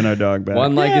fun having our dog back.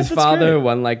 One like Yeah, his that's father, great.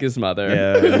 one like his mother.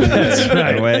 Yeah, that's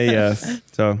right. Away, yes.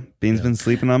 So Bean's been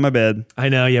sleeping on my bed. I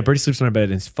know. Yeah. Birdie sleeps on our bed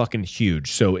and it's fucking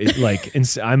huge. So it like,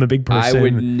 I'm a big I person.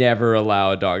 would never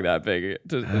allow a dog that big.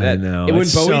 I know. And when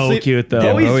It's so cute, though.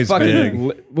 Bowie's Bowie's fucking.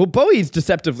 big. Well, Bowie's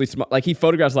deceptively small. Like he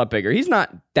photographs a lot bigger. He's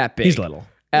not that big. He's little.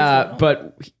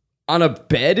 But on a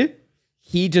bed,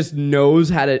 he just knows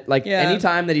how to, like, Yeah.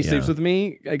 anytime that he sleeps Yeah. with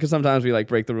me, because sometimes we like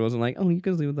break the rules and like, oh, you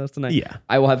can sleep with us tonight. Yeah.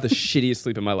 I will have the shittiest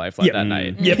sleep in my life Yep. that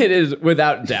night. Yep. It is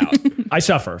without doubt. I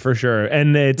suffer for sure.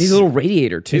 And it's He's a little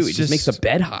radiator too. It's He just makes the just-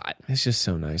 bed hot. It's just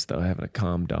so nice though, having a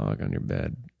calm dog on your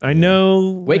bed. I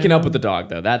know. Waking up with the dog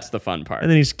though, that's the fun part. And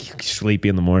then he's sleepy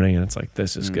in the morning and it's like,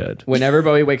 this is good. Whenever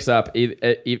Bowie wakes up,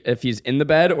 if he's in the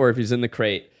bed or if he's in the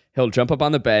crate, he'll jump up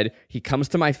on the bed. He comes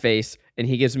to my face and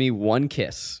he gives me one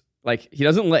kiss. Like he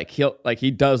doesn't lick.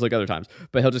 He does lick other times,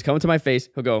 but he'll just come to my face.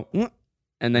 He'll go, "Mwah,"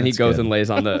 and then he That's goes good. and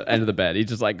lays on the end of the bed. He's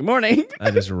just like, "Good morning."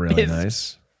 That is really It's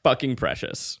nice. fucking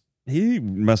precious. He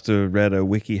must have read a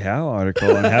WikiHow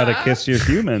article on how to kiss your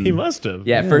human. He must have.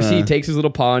 Yeah, first he takes his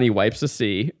little paw and he wipes the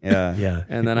C. Yeah. Yeah.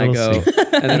 And then I Little go, C.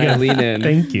 and then I lean in.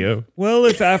 Thank you. Well,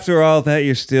 if after all that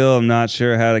you're still not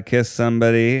sure how to kiss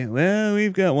somebody, well,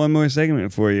 we've got one more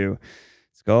segment for you.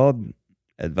 It's called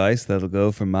Advice That'll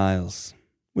Go for Miles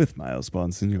with Miles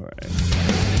Bonsignore.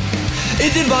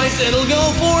 It's advice that'll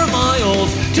go for miles.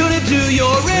 Tune it to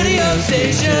your radio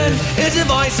station. It's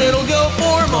advice that'll go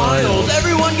for miles.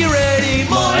 Everyone get ready.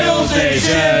 Miles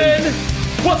Nation.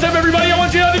 What's up, everybody? I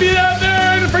want you all to be out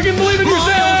there and freaking believe in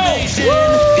yourself. Miles Nation.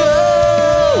 Go.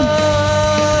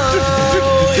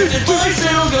 It's advice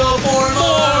that'll go for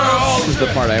miles. This is the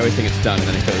part I always think it's done, and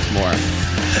then it goes more.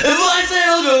 Advice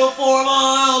that'll go for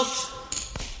miles.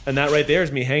 And that right there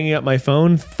is me hanging up my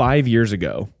phone 5 years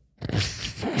ago.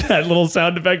 That little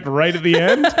sound effect right at the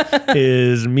end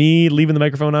is me leaving the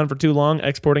microphone on for too long,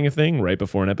 exporting a thing right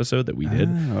before an episode that we did.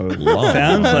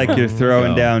 Sounds like you're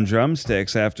throwing down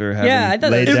drumsticks after having Yeah, I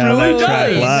thought laid it down really that track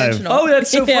does. live. Intentional. Oh, that's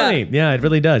so Yeah. funny. Yeah, it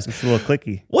really does. It's a little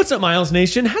clicky. What's up, Miles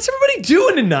Nation? How's everybody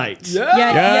doing tonight?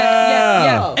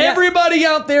 Yeah. Everybody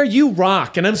out there, you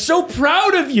rock. And I'm so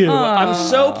proud of you. I'm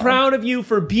so proud of you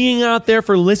for being out there,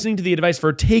 for listening to the advice,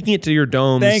 for taking it to your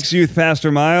domes. Thanks, Youth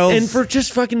Pastor Miles. And for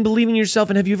just fucking believing in yourself.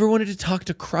 And have you ever wanted to talk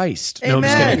to Christ? No, I'm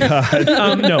just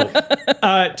kidding.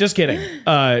 No, just kidding.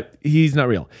 He's not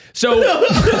real. So,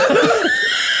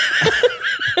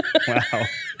 Wow.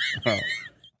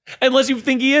 unless you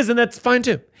think he is, then that's fine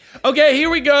too. Okay, here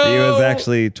we go. He was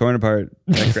actually torn apart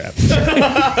like crap.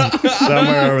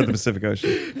 Somewhere over the Pacific Ocean.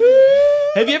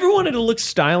 Have you ever wanted to look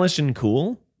stylish and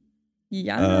cool?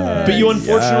 Yeah. But you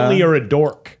unfortunately are a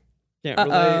dork. Can't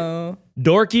relate. Oh.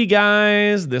 Dorky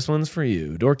guys, this one's for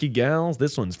you. Dorky gals,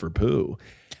 this one's for poo.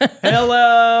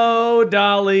 Hello,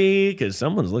 Dolly, because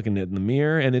someone's looking in the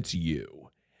mirror and it's you.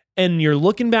 And you're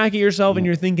looking back at yourself and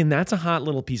you're thinking, that's a hot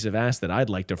little piece of ass that I'd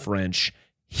like to French.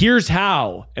 Here's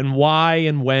how and why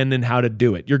and when and how to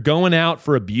do it. You're going out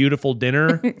for a beautiful dinner.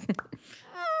 Have you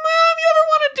ever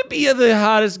wanted to be the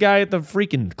hottest guy at the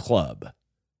freaking club?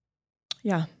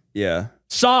 Yeah. Yeah.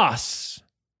 Sauce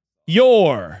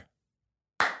your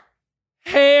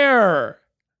hair.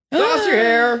 Sauce your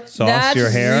hair. Sauce That's your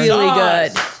hair. really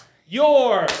good. Sauce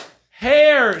your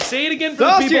hair. Say it again for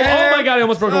Sauce the people. your hair. Oh my God, I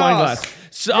almost broke a wine Sauce. glass.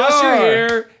 Sauce your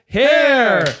hair.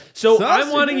 Hair. So Sauce I'm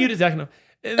your wanting you to, Zach, no.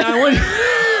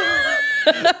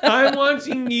 I'm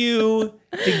wanting you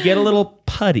to get a little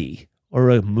putty or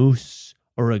a moose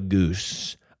or a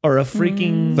goose or a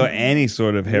freaking So any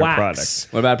sort of hair wax. product.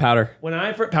 What about powder?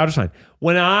 Powder's fine.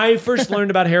 When I first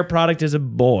learned about hair product as a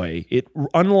boy, it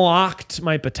unlocked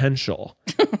my potential.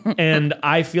 And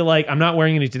I feel like I'm not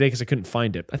wearing any today because I couldn't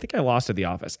find it. I think I lost it at the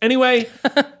office. Anyway,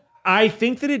 I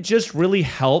think that it just really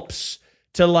helps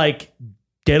to like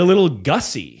get a little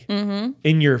gussy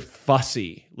in your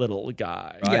fussy little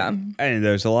guy. Yeah. And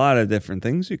there's a lot of different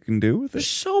things you can do with There's it.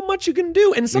 so much you can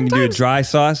do. And You can sometimes do a dry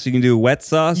sauce. You can do a wet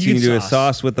sauce. You can do a sauce.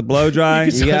 sauce with the blow dry.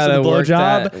 You can You Sauce gotta with a work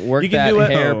blowjob. that, work You can that do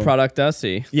it- hair Oh. product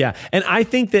ussy. Yeah. And I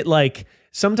think that like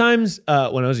sometimes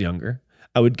when I was younger,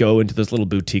 I would go into those little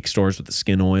boutique stores with the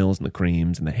skin oils and the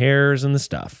creams and the hairs and the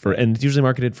stuff. And it's usually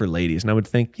marketed for ladies. And I would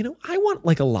think, I want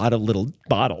like a lot of little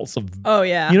bottles of. Oh,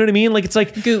 yeah. You know what I mean? Like it's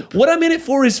like Goop. What I'm in it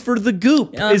for is for the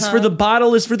goop. Is for the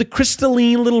bottle. Is for the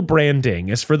crystalline little branding.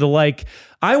 Is for the like.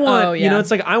 I want. Oh, yeah. It's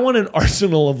like I want an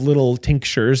arsenal of little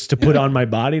tinctures to put on my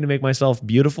body to make myself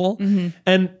beautiful.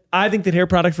 And I think that hair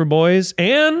product for boys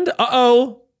and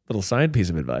little side piece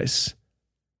of advice.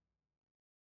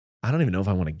 I don't even know if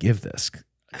I want to give this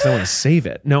because I want to save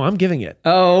it. No, I'm giving it.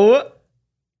 Oh,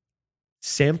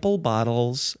 Sample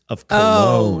bottles of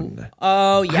cologne.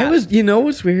 Oh, yeah. I was. You know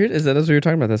what's weird is that as we were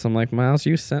talking about this, I'm like, Miles,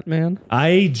 you scent man.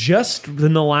 I just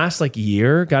in the last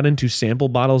year got into sample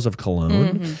bottles of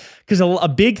cologne because a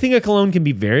big thing of cologne can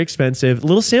be very expensive. A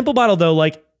little sample bottle though,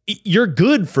 you're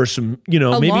good for some,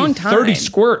 maybe long 30 time.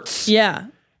 squirts. Yeah.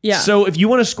 Yeah. So if you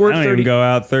want to squirt I don't 30, even go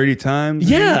out 30 times.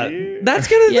 yeah, that's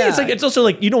kind of the thing. It's Yeah. it's also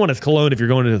you don't want to cologne if you're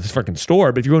going to this fucking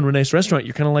store, but if you're going to a nice restaurant,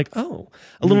 you're kind of like, a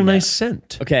little nice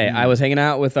scent. Okay, I was hanging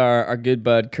out with our good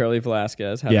bud Curly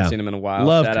Velasquez. Haven't Yeah. seen him in a while.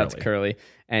 Love Shout out to Curly. Curly,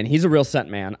 and he's a real scent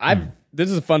man.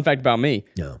 This is a fun fact about me.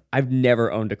 Yeah. I've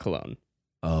never owned a cologne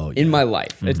Oh, in my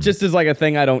life. It's just as a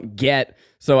thing I don't get.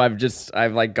 So I've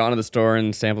gone to the store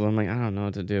and sampled. I'm like, I don't know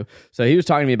what to do. So he was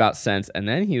talking to me about scents, and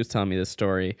then he was telling me this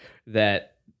story that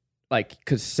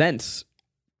because scents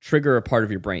trigger a part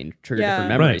of your brain, trigger Yeah.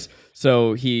 different memories.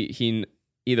 So he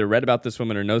either read about this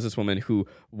woman or knows this woman who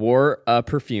wore a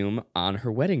perfume on her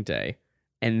wedding day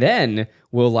and then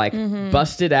will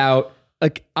bust it out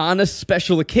like on a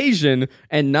special occasion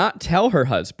and not tell her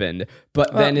husband,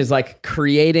 but then is like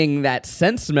creating that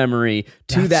sense memory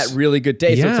to that really good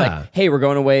day. So it's like, hey, we're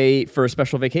going away for a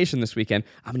special vacation this weekend.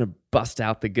 I'm going to bust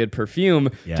out the good perfume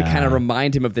to kind of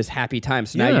remind him of this happy time.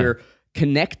 So now you're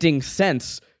connecting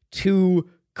scents to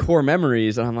core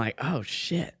memories. And I'm like, oh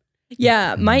shit.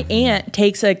 Yeah, my aunt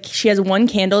she has one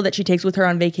candle that she takes with her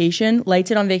on vacation,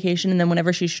 lights it on vacation, and then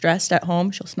whenever she's stressed at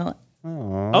home, she'll smell it.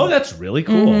 Oh, that's really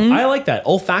cool. I like that.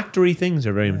 Olfactory things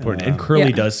are very important. And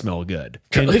Curly does smell good.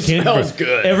 Curly smells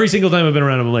good. Every single time I've been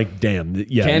around him, I'm like, damn,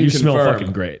 you smell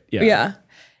fucking great.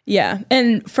 Yeah.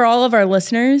 And for all of our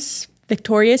listeners,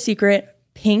 Victoria's Secret,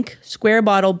 pink, square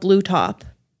bottle, blue top.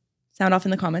 Sound off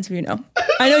in the comments if you know.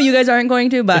 I know you guys aren't going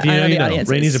to, but I know the audience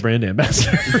is. Rainey's a brand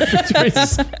ambassador for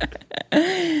Victoria's.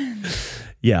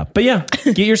 Yeah, but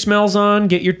get your smells on,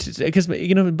 get your because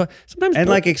but sometimes and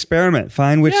like experiment,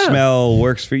 find which smell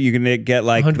works for you. You can get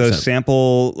like 100%. Those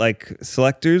sample like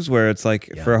selectors where it's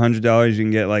like for $100 you can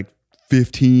get like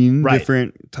 15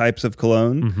 different types of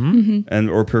cologne and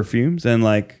or perfumes, and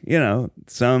like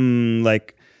some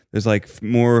like there's like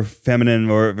more feminine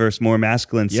or versus more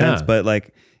masculine scents, but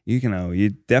like you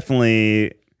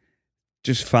definitely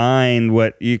just find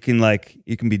what you can like.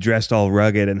 You can be dressed all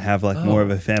rugged and have like more of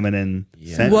a feminine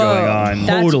scent going on.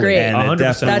 That's great. And 100%. It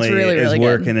definitely is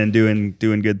working and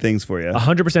doing good things for you.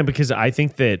 100%, because I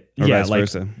think that vice like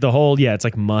versa. The whole it's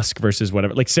like musk versus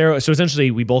whatever. Like Sarah. So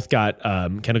essentially, we both got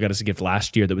Kendall got us a gift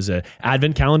last year that was a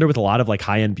advent calendar with a lot of like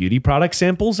high end beauty product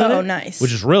samples in it. Oh, nice.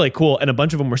 Which is really cool, and a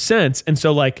bunch of them were scents. And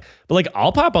so like, but like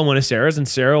I'll pop on one of Sarah's, and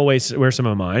Sarah will wear some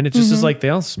of mine. It just is like they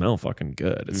all smell fucking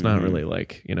good. It's not really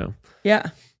like Yeah.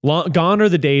 Gone are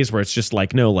the days where it's just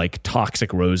like, no, like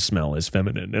toxic rose smell is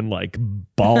feminine and like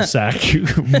ball sack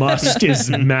musk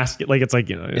is masculine. Like it's like,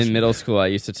 in middle school, I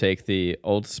used to take the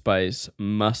Old Spice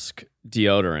musk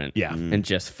deodorant and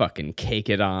just fucking cake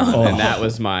it on. And that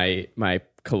was my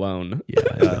cologne.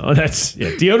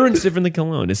 Deodorant's different than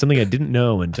cologne. It's something I didn't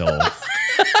know until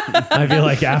I feel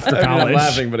like after college. I'm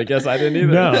laughing, but I guess I didn't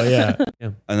either.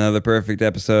 No, Another perfect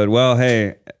episode. Well,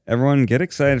 hey, everyone get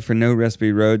excited for No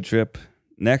Recipe Road Trip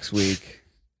next week.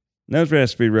 No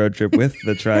Recipe Road Trip with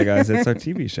the Try Guys. It's our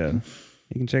TV show.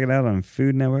 You can check it out on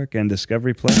Food Network and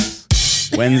Discovery Plus.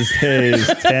 Wednesdays,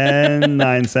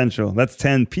 9 Central. That's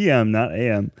 10 p.m., not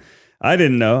a.m. I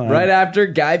didn't know. Right after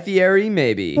Guy Fieri,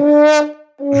 maybe.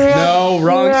 No,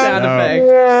 wrong sound effect.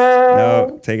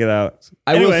 No, take it out.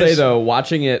 I will say, though,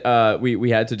 watching it,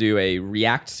 we had to do a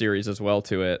React series as well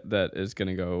to it that is going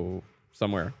to go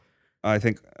somewhere. I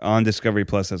think on Discovery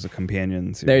Plus as a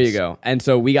companion series. There you go. And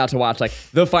so we got to watch like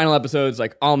the final episodes,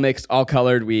 like all mixed, all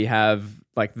colored. We have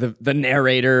like the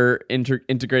narrator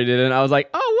integrated, and I was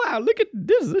like, oh wow, look at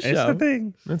this show. It's the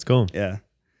thing. That's cool. Yeah.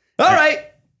 All right,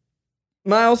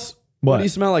 Miles. What do you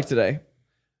smell like today?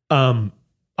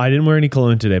 I didn't wear any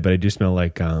cologne today, but I do smell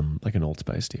like an Old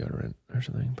Spice deodorant or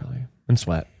something, probably, and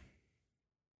sweat.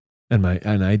 And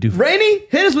I do. Rainey,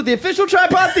 hit us with the official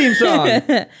Tripod theme song.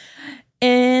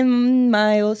 And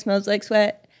Miles smells like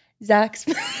sweat. Zach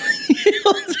smells like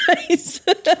Old Spice.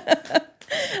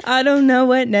 I don't know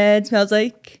what Ned smells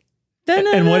like.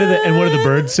 And what do the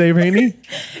birds say, Rainey?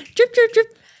 Drip, drip,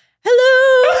 drip.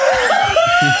 Hello.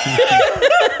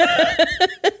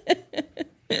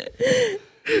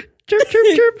 Chirp, chirp,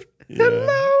 chirp.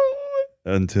 Hello.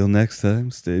 Until next time,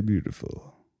 stay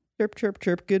beautiful. Chirp, chirp,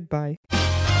 chirp. Goodbye.